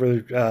warming over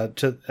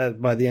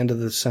by the end of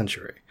this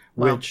century,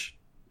 which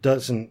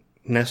doesn't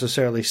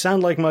necessarily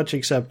sound like much,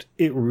 except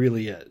it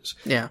really is.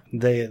 Yeah.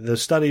 The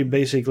study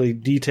basically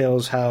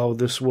details how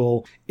this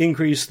will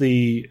increase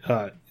the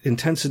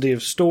intensity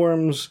of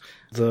storms,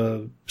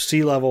 the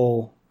sea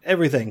level,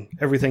 everything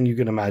you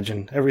can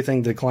imagine,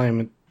 everything the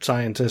climate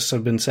scientists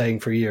have been saying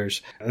for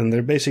years. And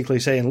they're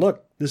basically saying,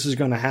 look, this is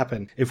going to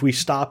happen. If we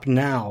stop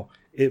now,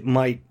 it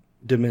might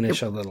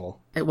diminish a little.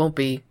 It won't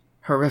be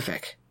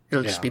horrific.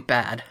 It'll just be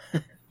bad.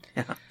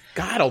 Yeah.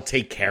 God will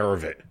take care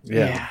of it.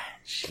 Yeah.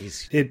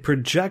 Jeez. It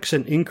projects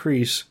an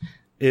increase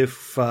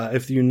if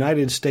the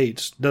United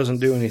States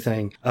doesn't do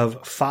anything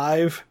of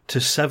 5 to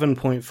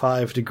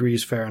 7.5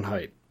 degrees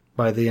Fahrenheit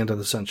by the end of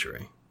the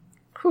century.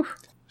 Whew.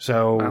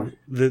 So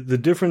the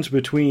difference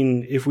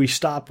between if we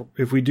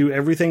do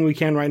everything we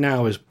can right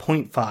now is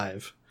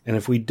 0.5, and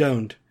if we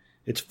don't,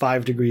 it's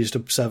 5 degrees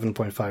to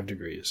 7.5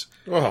 degrees.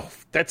 Oh,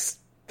 that's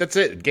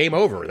it. Game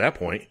over at that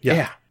point.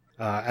 Yeah.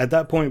 At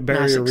that point,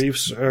 barrier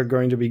reefs are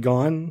going to be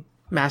gone.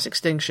 Mass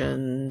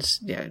extinctions.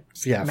 Yeah.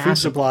 Yeah. Food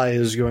supply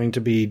is going to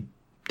be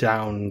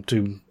down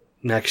to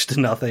next to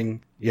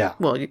nothing. Yeah.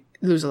 Well, you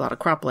lose a lot of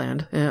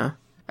cropland. Yeah.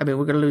 I mean,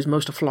 we're going to lose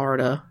most of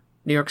Florida,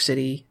 New York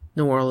City,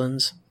 New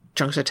Orleans,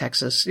 chunks of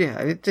Texas.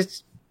 Yeah,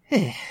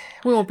 we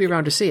won't be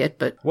around to see it,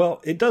 but... Well,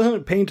 it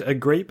doesn't paint a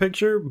great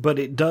picture, but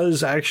it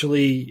does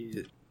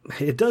actually,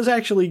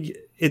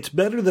 it's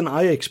better than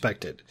I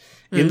expected.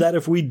 In that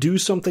if we do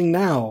something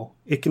now,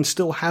 it can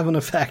still have an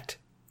effect.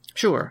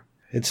 Sure.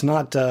 It's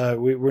not,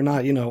 we're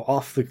not,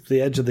 off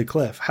the edge of the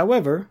cliff.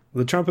 However,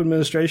 the Trump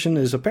administration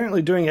is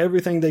apparently doing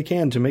everything they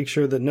can to make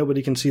sure that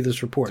nobody can see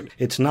this report.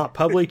 It's not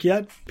public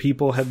yet.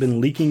 People have been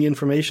leaking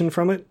information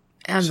from it.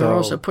 And they're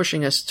also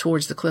pushing us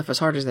towards the cliff as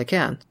hard as they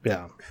can.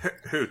 Yeah.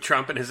 Who,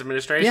 Trump and his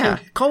administration? Yeah.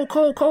 Coal.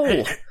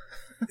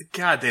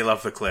 God, they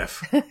love the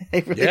cliff. They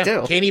really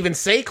do. Can't even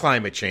say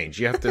climate change.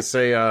 You have to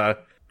say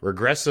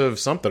regressive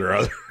something or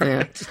other.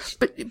 Yeah.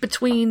 But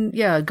between,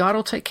 God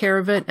will take care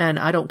of it and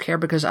I don't care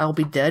because I'll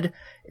be dead,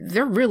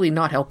 they're really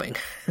not helping.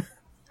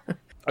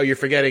 Oh, you're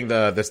forgetting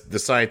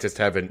the scientists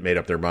haven't made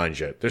up their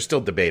minds yet. There's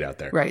still debate out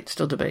there. Right.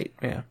 Still debate.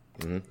 Yeah.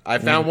 Mm-hmm. I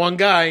found one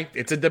guy.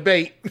 It's a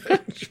debate.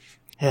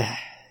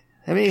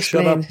 Let me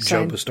explain. Shut up,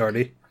 Joe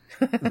Bastardi.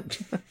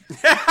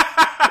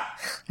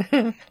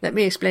 Let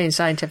me explain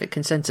scientific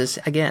consensus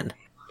again.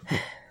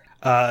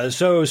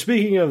 So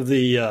speaking of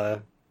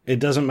the it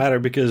doesn't matter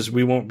because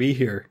we won't be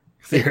here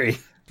theory,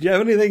 do you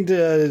have anything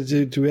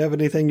do we have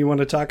anything you want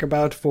to talk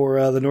about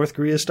for the North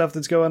Korea stuff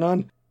that's going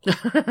on?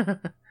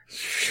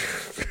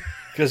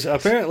 Because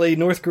apparently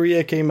North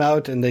Korea came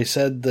out and they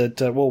said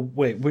that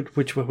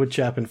which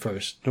happened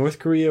first? North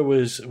Korea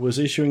was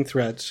issuing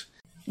threats.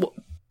 Well,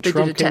 they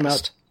Trump did a came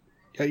test.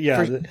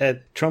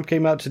 Trump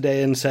came out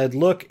today and said,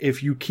 look,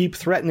 if you keep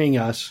threatening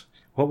us,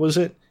 what was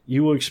it?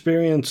 You will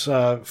experience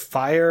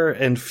fire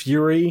and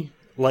fury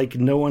like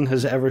no one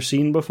has ever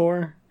seen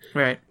before.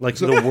 Right. Like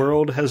the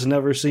world has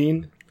never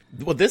seen.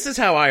 Well, this is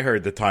how I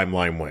heard the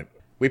timeline went.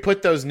 We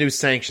put those new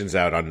sanctions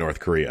out on North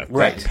Korea.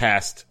 Right. That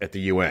passed at the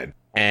UN.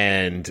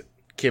 And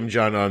Kim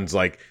Jong-un's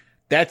like,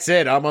 that's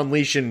it, I'm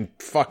unleashing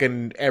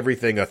fucking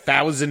everything,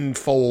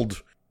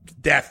 1,000-fold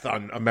death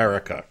on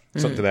America.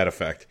 Something to that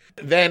effect.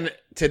 Then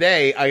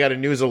today, I got a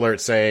news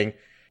alert saying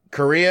North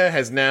Korea,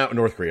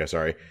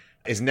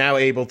 is now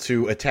able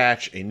to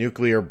attach a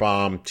nuclear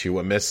bomb to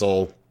a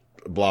missile,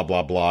 blah,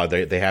 blah, blah.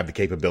 They have the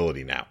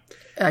capability now.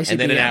 And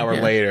then an hour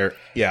later,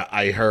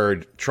 I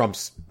heard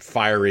Trump's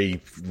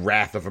fiery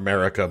Wrath of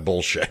America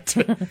bullshit.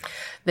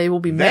 They will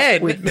be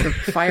met with the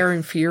fire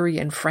and fury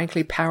and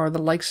frankly power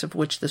the likes of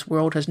which this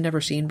world has never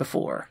seen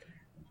before.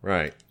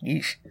 Right.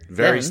 Yeesh.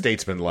 Very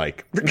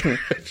statesman-like.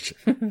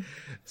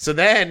 So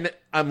then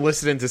I'm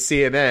listening to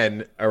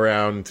CNN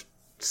around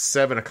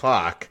 7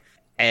 o'clock,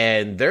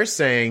 and they're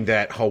saying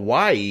that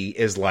Hawaii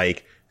is,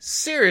 like,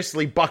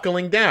 seriously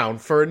buckling down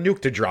for a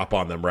nuke to drop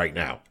on them right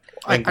now.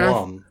 And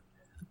Guam.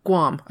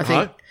 Guam, I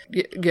think.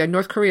 Yeah,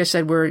 North Korea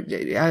said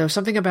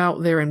something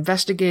about they're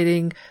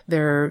investigating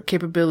their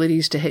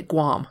capabilities to hit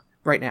Guam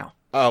right now.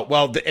 Oh,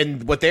 well,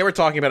 and what they were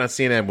talking about on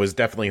CNN was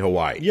definitely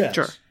Hawaii. Yes.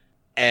 Sure.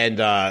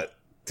 And,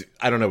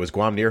 I don't know, is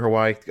Guam near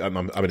Hawaii? I'm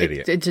an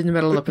idiot. It's in the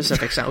middle of the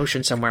Pacific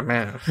Ocean somewhere,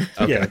 man.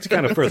 Okay. Yeah, it's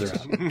kind of further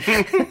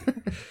out.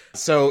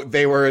 So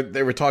they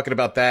were talking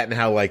about that and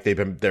how, like,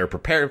 they're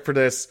prepared for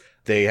this.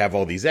 They have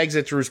all these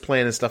exit routes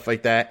planned and stuff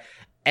like that.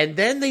 And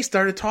then they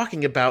started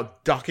talking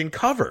about duck and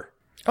cover.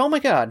 Oh my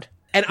God.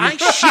 And I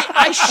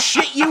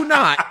shit you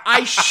not.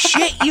 I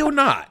shit you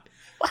not.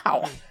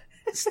 Wow.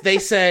 They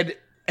said,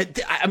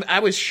 I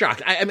was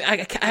shocked. I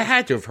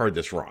had to have heard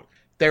this wrong.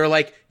 They were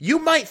like, you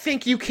might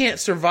think you can't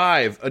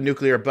survive a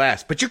nuclear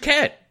blast, but you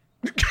can.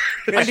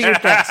 Under your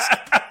desk.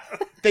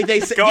 They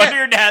said, Go under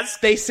your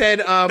desk. They said,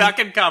 duck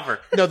and cover.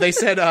 No, they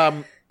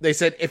said,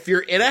 if you're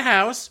in a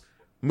house,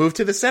 move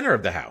to the center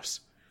of the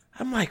house.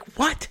 I'm like,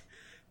 what?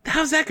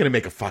 How's that going to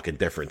make a fucking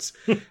difference?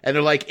 And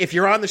they're like, if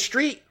you're on the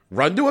street,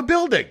 run to a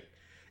building.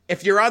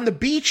 If you're on the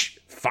beach,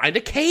 find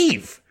a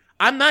cave.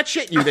 I'm not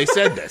shitting you. They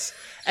said this.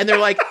 And they're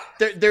like,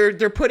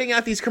 they're putting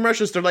out these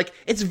commercials. They're like,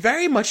 it's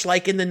very much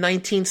like in the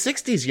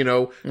 1960s,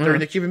 during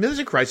the Cuban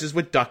Missile Crisis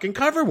with duck and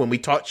cover when we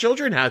taught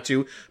children how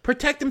to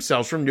protect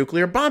themselves from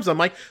nuclear bombs. I'm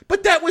like,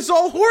 but that was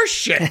all horse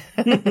shit.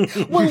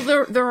 Well,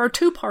 there are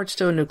two parts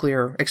to a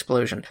nuclear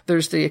explosion.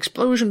 There's the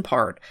explosion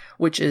part,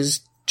 which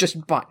is just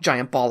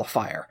giant ball of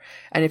fire.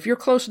 And if you're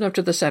close enough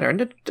to the center, and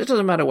it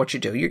doesn't matter what you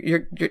do, you're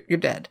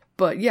dead.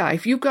 But yeah,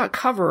 if you've got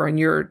cover and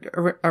you're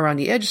around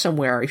the edge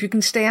somewhere, if you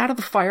can stay out of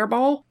the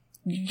fireball,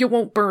 you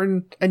won't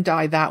burn and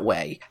die that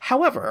way.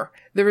 However,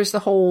 there is the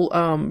whole,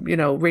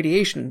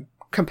 radiation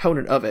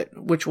component of it,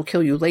 which will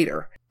kill you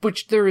later.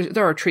 Which there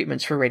are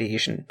treatments for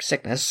radiation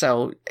sickness.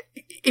 So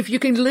if you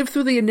can live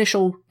through the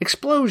initial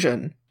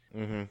explosion,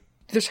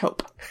 there's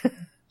hope.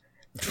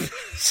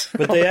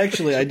 But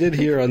I did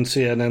hear on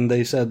CNN,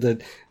 they said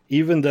that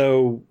even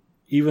though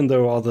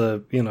all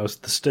the,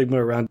 the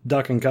stigma around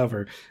duck and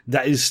cover,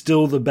 that is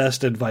still the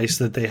best advice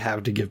that they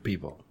have to give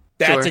people.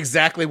 That's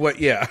exactly what,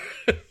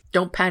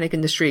 Don't panic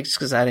in the streets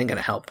because that ain't going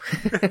to help.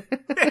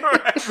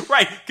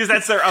 Right, because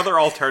that's their other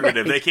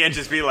alternative. They can't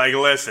just be like,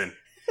 listen,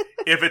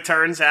 if it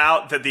turns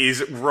out that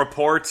these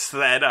reports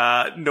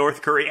that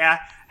North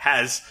Korea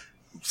has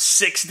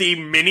 60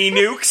 mini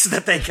nukes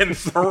that they can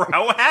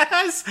throw at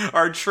us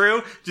are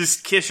true,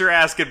 just kiss your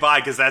ass goodbye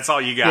because that's all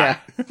you got.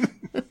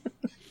 Yeah.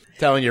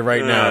 Telling you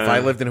right now, if I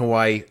lived in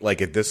Hawaii,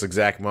 like at this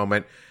exact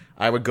moment,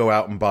 I would go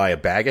out and buy a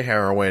bag of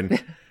heroin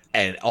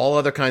and all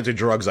other kinds of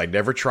drugs I'd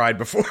never tried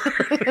before.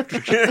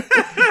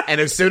 And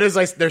as soon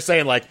as they're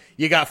saying, like,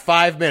 you got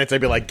 5 minutes, I'd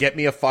be like, get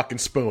me a fucking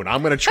spoon.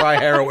 I'm going to try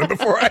heroin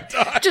before I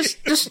die. Just,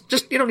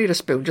 you don't need a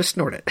spoon. Just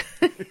snort it.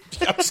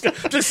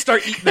 Just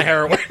start eating the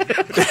heroin.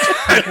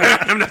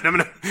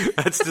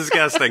 That's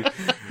disgusting.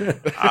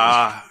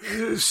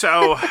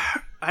 So,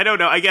 I don't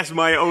know. I guess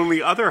my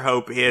only other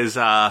hope is,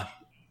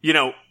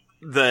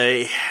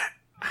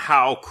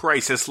 how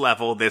crisis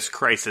level this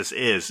crisis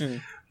is.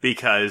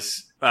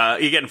 Because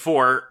again,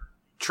 for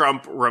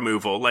Trump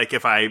removal, like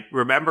if I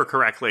remember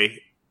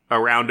correctly,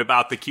 around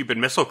about the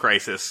Cuban Missile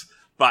Crisis,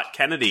 bought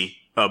Kennedy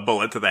a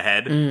bullet to the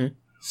head.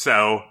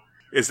 So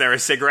is there a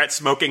cigarette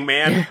smoking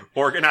man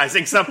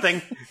organizing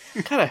something?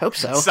 God, I hope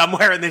so.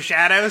 Somewhere in the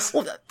shadows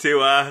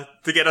to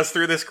get us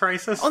through this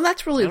crisis? Oh,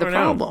 that's really the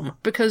problem.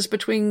 Because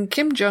between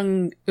Kim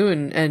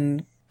Jong-un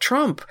and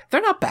Trump,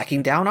 they're not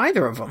backing down,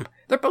 either of them.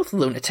 They're both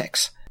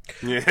lunatics.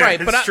 Yeah,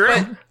 right, but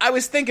true. I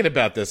was thinking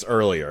about this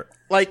earlier.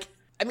 Like,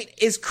 I mean,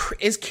 is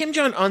Kim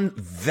Jong-un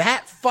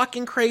that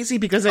fucking crazy?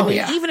 Because,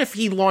 even if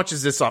he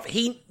launches this off,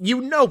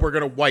 we're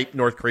going to wipe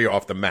North Korea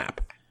off the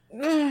map.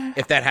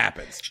 If that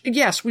happens.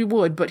 Yes, we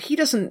would, but he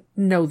doesn't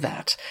know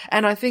that.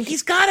 And I think...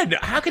 He's got to know.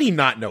 How could he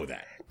not know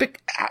that? But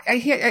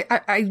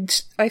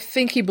I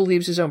think he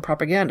believes his own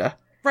propaganda.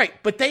 Right,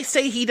 but they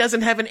say he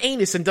doesn't have an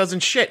anus and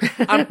doesn't shit.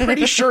 I'm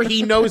pretty sure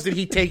he knows that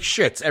he takes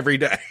shits every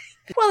day.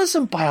 Well, there's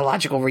some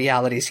biological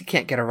realities he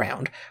can't get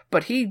around,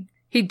 but he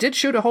did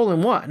shoot a hole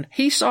in one.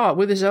 He saw it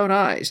with his own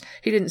eyes.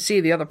 He didn't see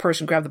the other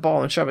person grab the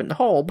ball and shove it in the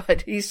hole,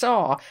 but he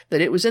saw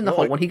that it was in the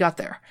hole when he got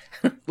there.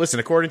 Listen,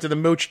 according to the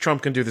mooch,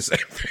 Trump can do the same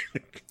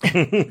thing.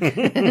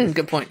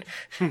 Good point.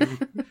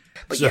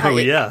 But So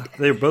yeah,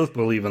 they both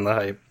believe in the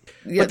hype.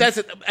 yeah, But that's,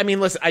 I mean,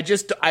 listen,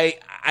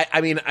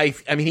 I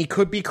mean, he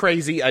could be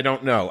crazy. I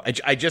don't know.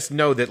 I just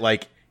know that,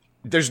 like,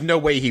 there's no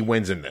way he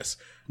wins in this.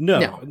 No.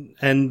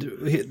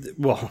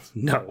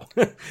 No.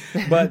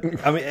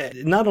 But, I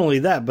mean, not only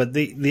that, but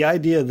the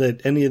idea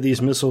that any of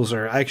these missiles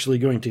are actually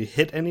going to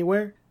hit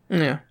anywhere.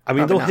 yeah. I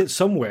mean, they'll not. hit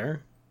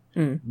somewhere,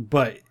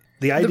 but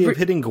the idea of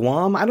hitting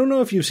Guam, I don't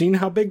know if you've seen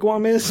how big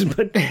Guam is,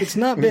 but it's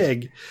not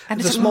big. And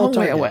it's it's a small long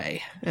way target.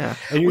 away. Yeah.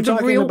 And you're Well,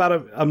 talking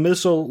about a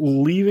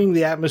missile leaving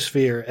the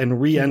atmosphere and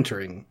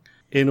re-entering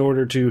in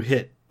order to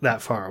hit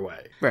that far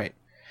away. Right.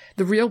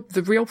 The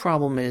real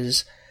problem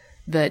is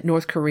that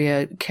North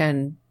Korea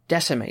can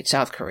decimate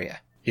South Korea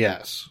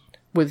Yes.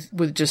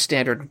 with just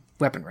standard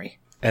weaponry.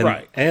 And,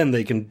 Right. And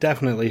they can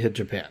definitely hit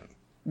Japan.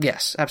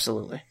 Yes,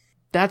 absolutely.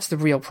 That's the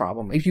real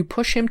problem. If you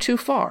push him too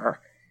far,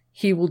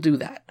 he will do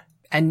that.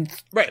 And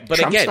Right, but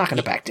Trump's again, not going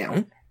to back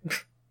down.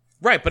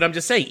 Right, but I'm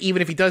just saying,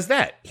 even if he does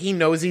that, he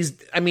knows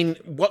I mean,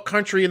 what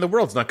country in the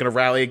world's not going to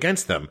rally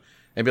against them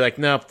and be like,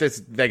 no,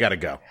 they got to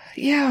go.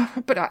 Yeah,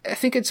 but I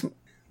think it's...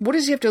 What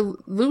does he have to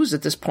lose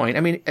at this point?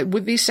 I mean,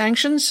 with these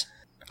sanctions,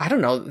 I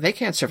don't know. They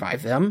can't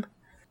survive them.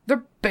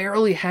 They're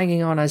barely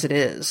hanging on as it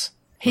is.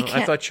 He Well,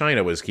 can't... I thought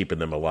China was keeping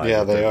them alive. Yeah,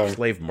 with they their are.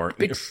 slave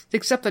market.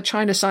 Except that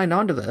China signed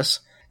on to this.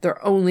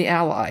 Their only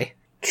ally.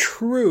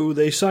 True,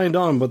 they signed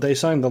on, but they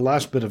signed the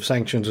last bit of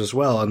sanctions as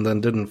well and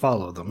then didn't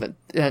follow them. But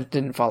that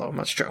didn't follow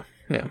much true.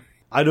 Yeah.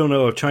 I don't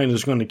know if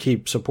China's going to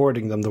keep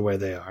supporting them the way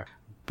they are.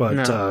 But,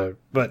 No.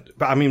 but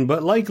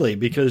likely,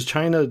 because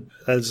China,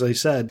 as I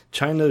said,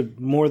 China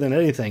more than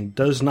anything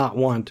does not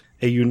want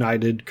a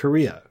united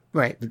Korea.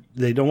 Right.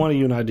 They don't want a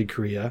united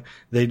Korea.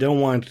 They don't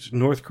want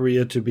North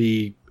Korea to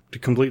be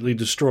completely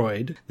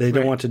destroyed. They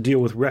don't Right. want to deal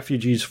with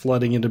refugees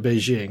flooding into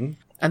Beijing.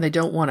 And they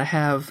don't want to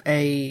have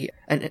an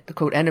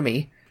quote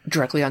enemy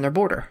directly on their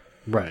border,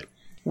 Right.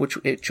 which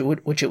it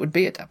would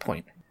be at that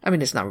point. I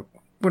mean,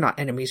 we're not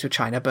enemies with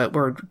China, but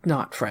we're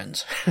not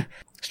friends.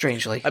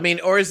 Strangely. I mean,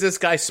 or is this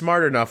guy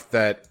smart enough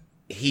that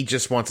he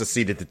just wants a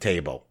seat at the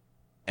table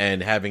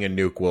and having a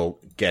nuke will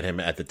get him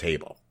at the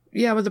table?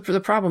 Yeah, but the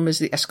problem is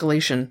the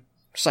escalation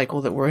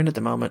cycle that we're in at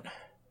the moment.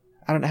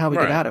 I don't know how we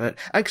Right. get out of it.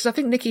 Because I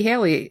think Nikki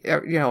Haley,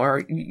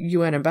 our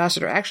UN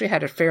ambassador, actually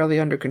had it fairly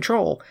under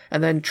control,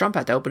 and then Trump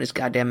had to open his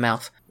goddamn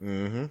mouth.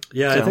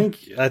 Yeah, So-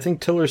 I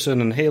think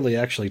Tillerson and Haley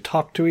actually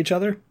talked to each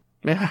other,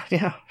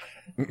 Yeah.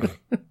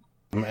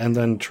 and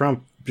then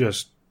Trump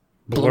just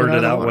Blew it out of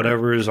blurted the out water.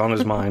 whatever is on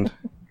his mind.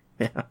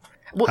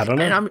 Well, I don't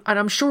know. And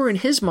I'm sure in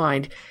his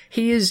mind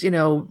he is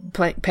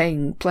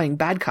playing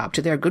bad cop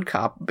to their good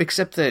cop,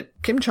 except that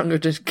Kim Jong Un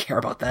doesn't care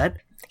about that.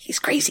 He's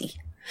crazy.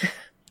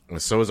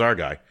 And so is our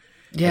guy.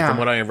 Yeah. And from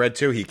what I read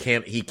too, you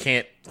can't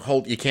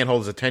hold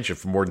his attention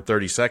for more than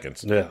 30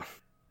 seconds. Yeah.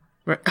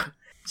 Right.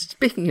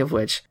 Speaking of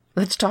which,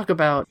 let's talk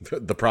about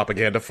The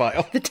propaganda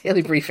file. the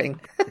daily briefing.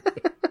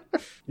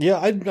 Yeah,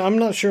 I'm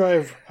not sure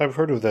I've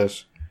heard of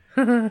this.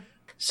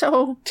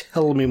 So,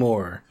 Tell me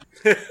more.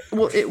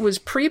 well, it was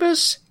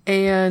Priebus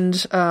and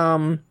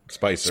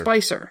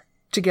Spicer.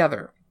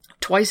 together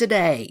twice a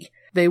day.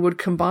 They would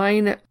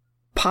combine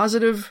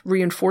positive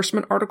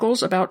reinforcement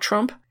articles about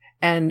Trump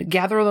and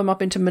gather them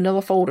up into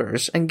manila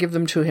folders and give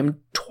them to him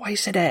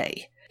twice a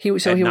day. He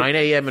would 9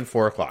 a.m. and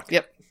 4 o'clock.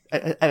 Yep.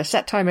 At a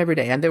set time every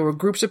day. And there were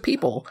groups of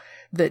people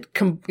that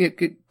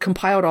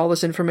compiled all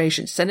this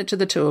information, sent it to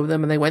the two of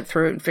them, and they went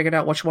through it and figured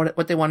out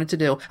what they wanted to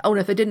do. Oh, and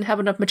if they didn't have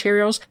enough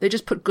materials, they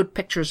just put good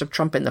pictures of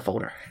Trump in the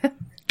folder.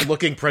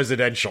 Looking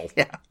presidential.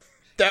 Yeah.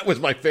 That was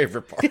my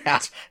favorite part. Yeah.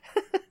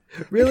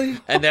 Really?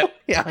 And that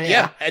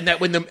Yeah. and that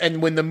when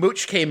the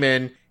mooch came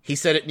in, he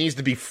said it needs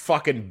to be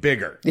fucking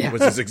bigger. Yeah.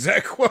 Was his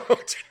exact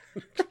quote.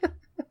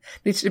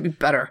 Needs to be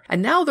better.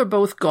 And now they're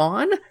both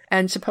gone,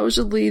 and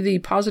supposedly the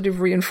positive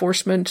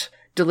reinforcement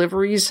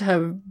deliveries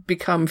have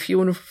become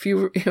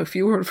fewer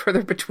and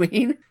further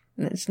between.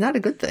 And it's not a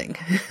good thing.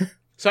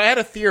 So I had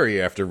a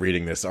theory after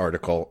reading this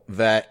article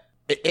that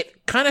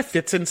it kind of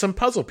fits in some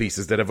puzzle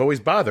pieces that have always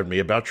bothered me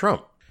about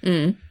Trump.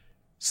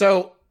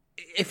 So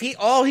if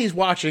all he's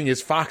watching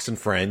is Fox and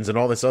Friends and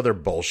all this other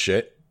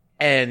bullshit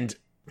and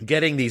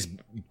getting these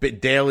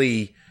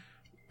daily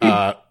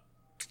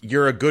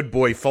you're a good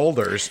boy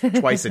folders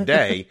twice a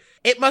day,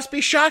 it must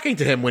be shocking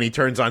to him when he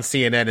turns on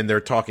CNN and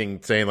they're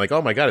saying like,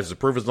 oh my God, his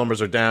approval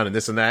numbers are down and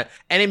this and that.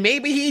 And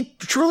maybe he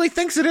truly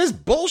thinks it is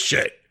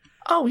bullshit.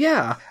 Oh,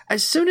 yeah.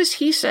 As soon as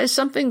he says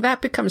something,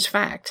 that becomes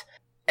fact.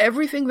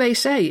 Everything they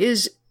say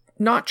is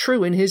not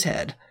true in his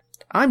head.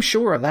 I'm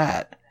sure of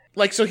that.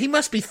 Like, so he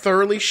must be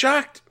thoroughly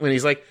shocked when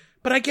he's like,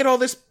 but I get all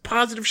this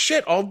positive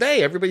shit all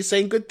day. Everybody's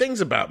saying good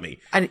things about me.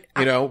 And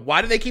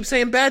Why do they keep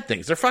saying bad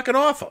things? They're fucking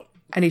awful.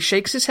 And he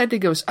shakes his head and he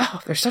goes,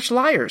 oh, they're such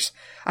liars.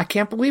 I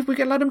can't believe we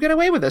can let them get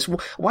away with this.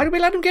 Why did we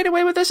let them get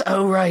away with this?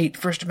 Oh, right.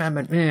 First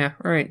Amendment. Yeah,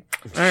 right.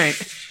 All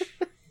right.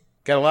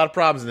 Got a lot of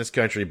problems in this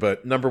country,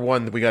 but number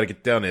one that we got to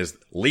get done is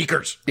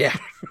leakers. Yeah,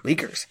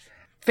 leakers.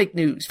 Fake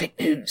news.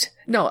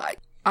 No,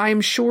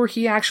 I'm sure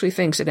he actually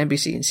thinks that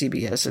NBC and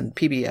CBS and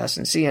PBS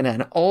and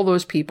CNN, all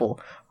those people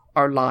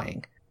are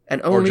lying.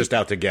 And or just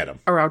out to get him.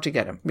 Or out to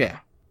get him, yeah.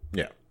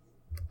 Yeah.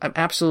 I'm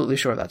absolutely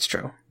sure that's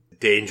true.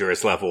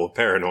 Dangerous level of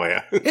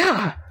paranoia.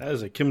 Yeah. That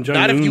is a Kim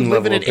Jong-un Not if you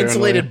live in an level of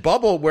insulated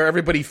bubble where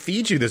everybody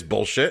feeds you this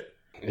bullshit.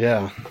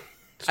 Yeah.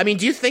 I mean,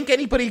 do you think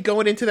anybody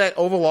going into that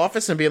Oval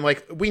Office and being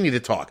like, we need to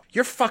talk?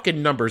 Your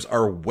fucking numbers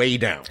are way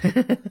down.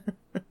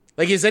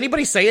 Like, is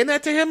anybody saying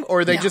that to him?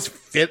 Or are they just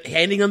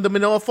handing him the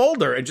manila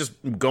folder and just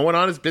going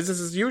on his business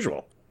as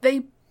usual?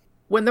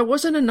 When there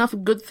wasn't enough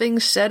good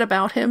things said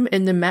about him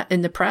in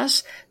the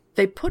press,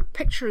 they put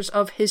pictures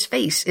of his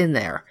face in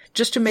there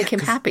just to make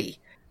him happy.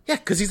 Yeah,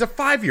 because he's a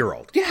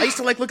 5-year-old. Yeah. I used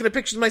to like looking at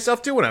pictures of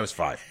myself, too, when I was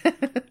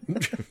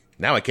 5.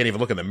 Now I can't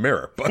even look in the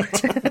mirror,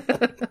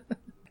 but...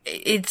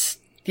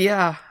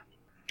 Yeah.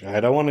 I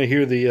don't want to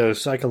hear the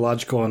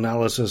psychological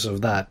analysis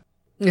of that.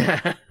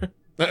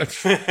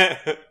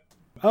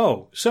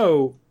 Oh,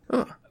 so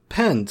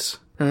Pence.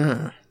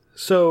 Uh-huh.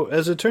 So,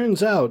 as it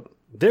turns out,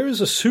 there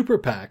is a super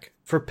PAC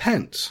for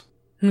Pence.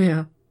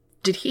 Yeah.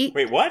 Did he...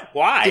 Wait, what?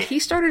 Why? Did he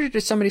start it or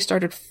did somebody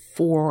start it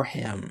for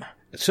him?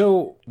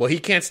 So... Well, he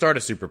can't start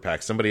a super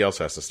PAC. Somebody else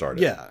has to start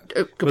it. Yeah.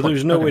 But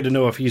there's no way to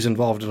know if he's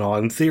involved at all.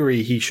 In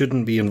theory, he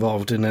shouldn't be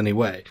involved in any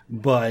way.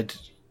 But...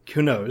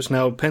 who knows?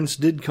 Now, Pence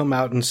did come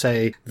out and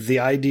say the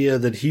idea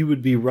that he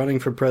would be running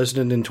for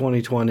president in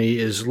 2020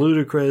 is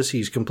ludicrous.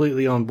 He's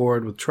completely on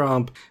board with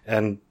Trump.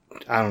 And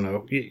I don't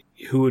know,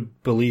 who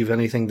would believe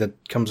anything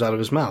that comes out of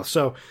his mouth?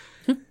 So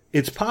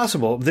it's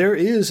possible there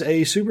is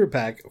a super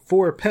PAC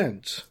for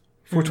Pence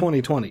for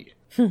 2020.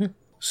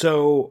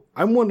 So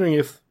I'm wondering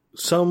if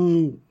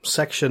some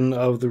section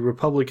of the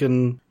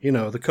Republican,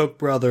 the Koch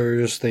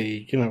brothers,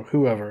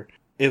 whoever,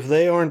 if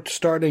they aren't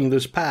starting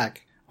this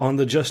PAC on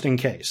the just in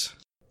case.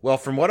 Well,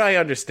 from what I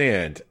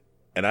understand,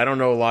 and I don't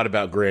know a lot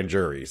about grand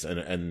juries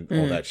and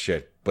all that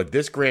shit, but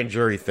this grand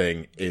jury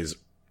thing is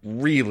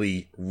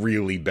really,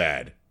 really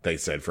bad, they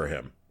said, for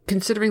him.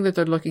 Considering that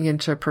they're looking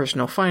into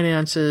personal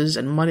finances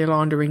and money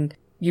laundering,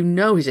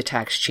 he's a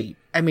tax cheat.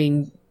 I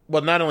mean...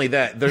 Well, not only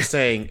that, they're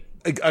saying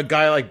a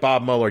guy like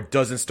Bob Mueller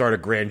doesn't start a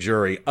grand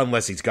jury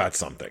unless he's got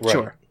something. Right.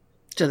 Sure.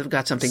 So they've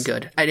got something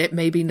good. And it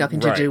may be nothing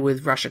to do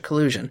with Russia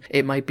collusion.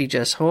 It might be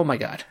just, oh my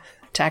God.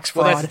 Tax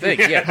fraud. Well, that's the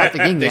thing.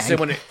 Yeah, they said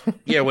when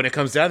it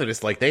comes down to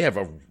this, like they have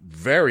a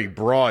very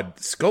broad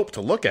scope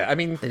to look at. I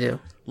mean, they do.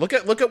 Look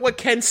at what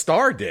Ken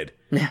Starr did.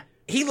 Yeah,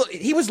 he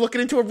was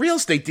looking into a real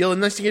estate deal, and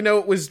next thing you know,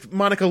 it was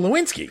Monica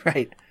Lewinsky.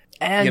 Right.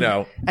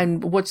 And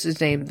and what's his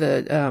name?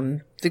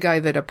 The guy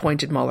that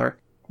appointed Mueller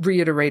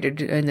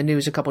reiterated in the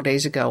news a couple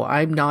days ago.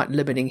 I'm not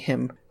limiting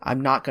him.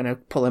 I'm not going to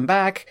pull him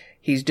back.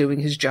 He's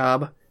doing his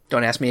job.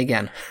 Don't ask me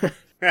again.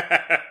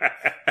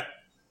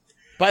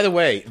 By the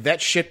way, that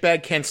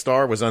shitbag Ken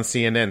Starr was on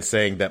CNN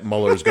saying that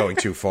Mueller is going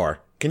too far.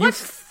 Can you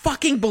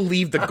fucking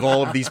believe the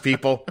gall of these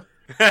people?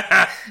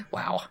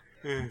 Wow.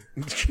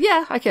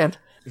 Yeah, I can.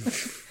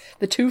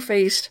 The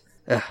two-faced.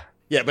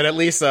 Yeah, but at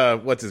least,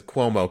 Chris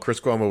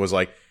Cuomo was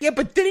like, yeah,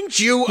 but didn't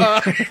you,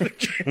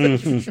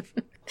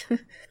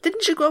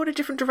 Didn't you go in a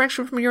different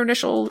direction from your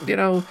initial,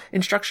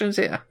 instructions?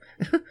 Yeah.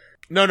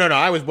 No,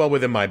 I was well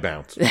within my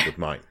bounds with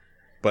mine.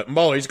 But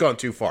Mueller, he's gone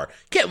too far.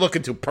 Can't look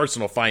into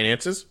personal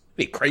finances.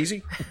 Are you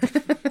crazy?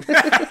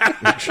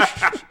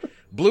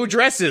 Blue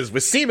dresses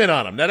with semen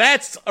on them. Now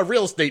that's a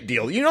real estate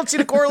deal. You don't see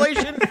the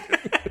correlation?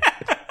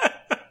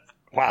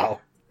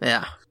 Wow.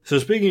 Yeah. So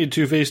speaking of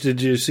Two-Face,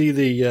 did you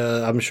see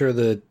I'm sure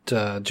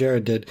that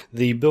Jared did,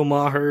 the Bill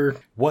Maher,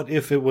 what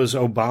if it was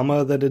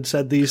Obama that had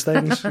said these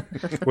things?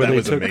 Where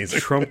they took amazing.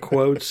 Trump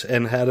quotes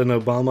and had an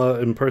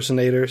Obama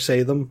impersonator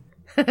say them?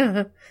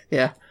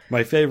 Yeah.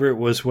 My favorite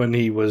was when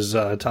he was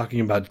talking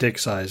about dick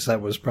size.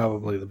 That was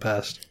probably the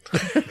best.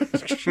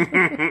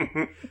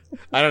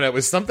 I don't know. It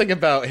was something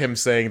about him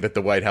saying that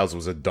the White House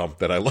was a dump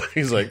that I like.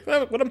 He's like,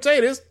 well, what I'm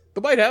saying is,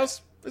 the White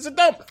House is a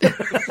dump.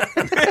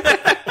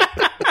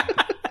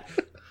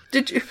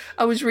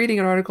 I was reading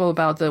an article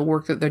about the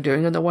work that they're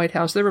doing in the White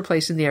House. They're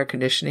replacing the air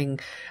conditioning,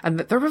 and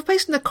they're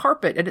replacing the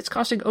carpet, and it's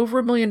costing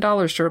over $1 million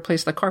to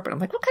replace the carpet. I'm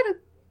like, what kind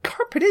of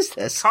carpet is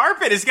this?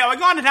 Carpet is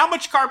going on, and how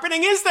much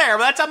carpeting is there?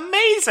 That's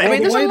amazing. I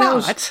mean, there's a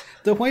lot.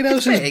 The White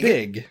House is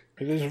big.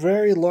 It is a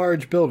very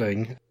large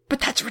building. But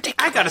that's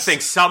ridiculous. I gotta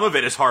think some of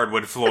it is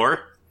hardwood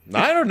floor.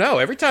 I don't know.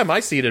 Every time I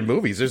see it in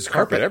movies, there's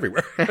carpet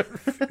everywhere.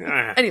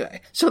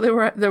 Anyway, so they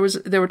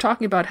were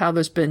talking about how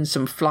there's been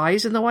some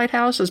flies in the White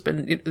House.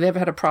 They've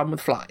had a problem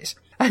with flies.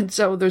 And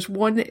so there's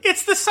one...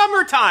 It's the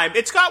summertime.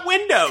 It's got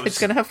windows. It's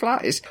going to have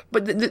flies.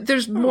 But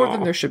there's more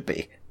than there should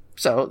be.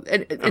 So,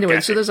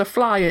 anyway, So there's a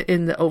fly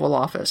in the Oval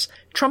Office.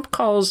 Trump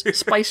calls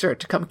Spicer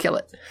to come kill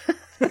it.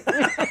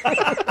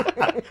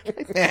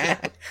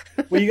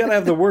 Well, you got to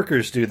have the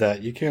workers do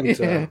that. You can't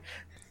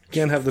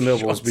have the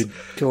nobles be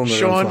killing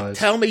their own flies.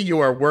 Tell me you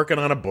are working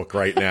on a book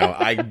right now.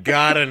 I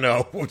gotta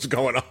know what's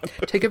going on.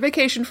 Take a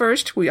vacation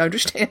first. We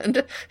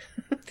understand.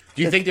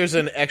 Do you think there's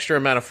an extra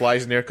amount of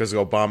flies in there because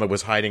Obama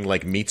was hiding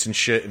like meats and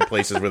shit in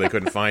places where they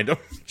couldn't find them?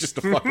 Just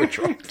to fuck with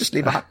Trump. Just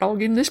leave a hot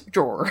dog in this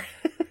drawer.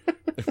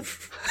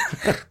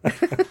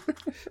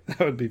 That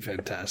would be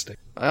fantastic.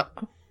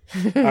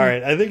 All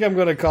right, I think I'm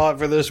going to call it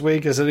for this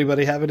week. Does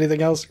anybody have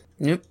anything else?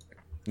 Nope.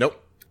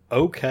 Nope.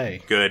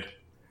 Okay. Good.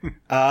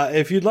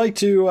 If you'd like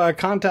to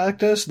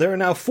contact us, there are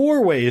now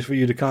 4 ways for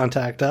you to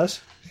contact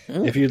us.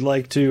 If you'd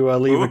like to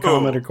leave a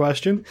comment or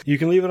question, you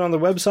can leave it on the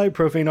website,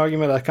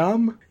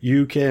 profaneargument.com.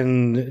 You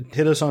can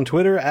hit us on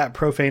Twitter at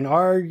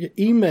profanearg,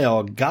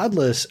 email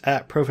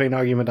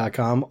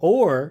godless@profaneargument.com,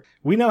 or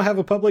we now have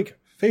a public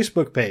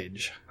Facebook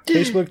page,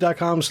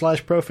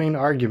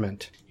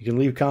 facebook.com/profaneargument. You can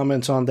leave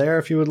comments on there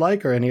if you would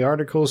like, or any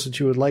articles that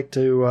you would like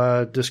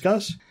to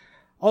discuss.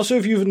 Also,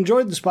 if you've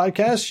enjoyed this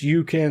podcast,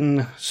 you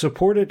can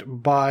support it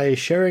by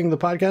sharing the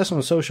podcast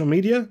on social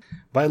media,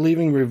 by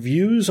leaving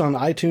reviews on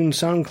iTunes,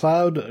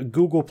 SoundCloud,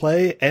 Google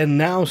Play, and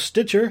now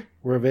Stitcher.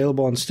 We're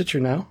available on Stitcher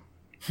now.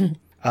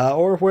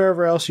 Or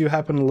wherever else you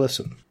happen to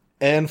listen.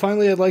 And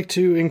finally, I'd like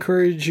to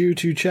encourage you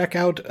to check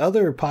out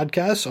other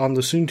podcasts on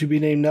the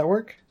soon-to-be-named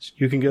network.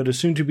 You can go to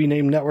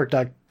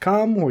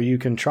soon-to-be-named-network.com, where you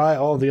can try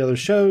all the other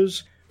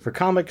shows for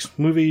comics,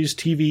 movies,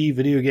 TV,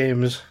 video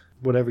games,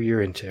 whatever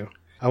you're into.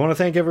 I want to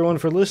thank everyone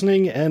for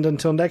listening, and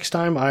until next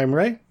time, I'm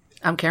Ray.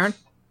 I'm Karen.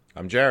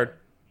 I'm Jared.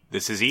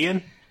 This is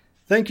Ian.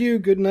 Thank you,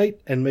 good night,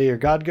 and may your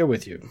God go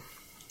with you.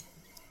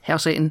 Hail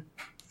Satan.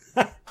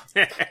 Hail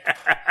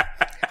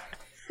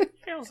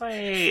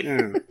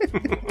Satan.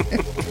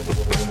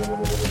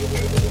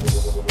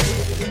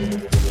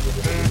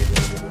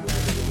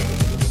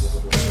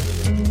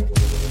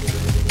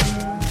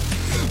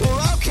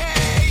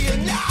 Okay,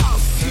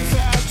 enough. You've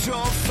had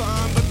your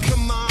fun, but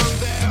come on,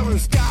 there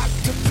has got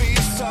to be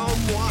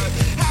someone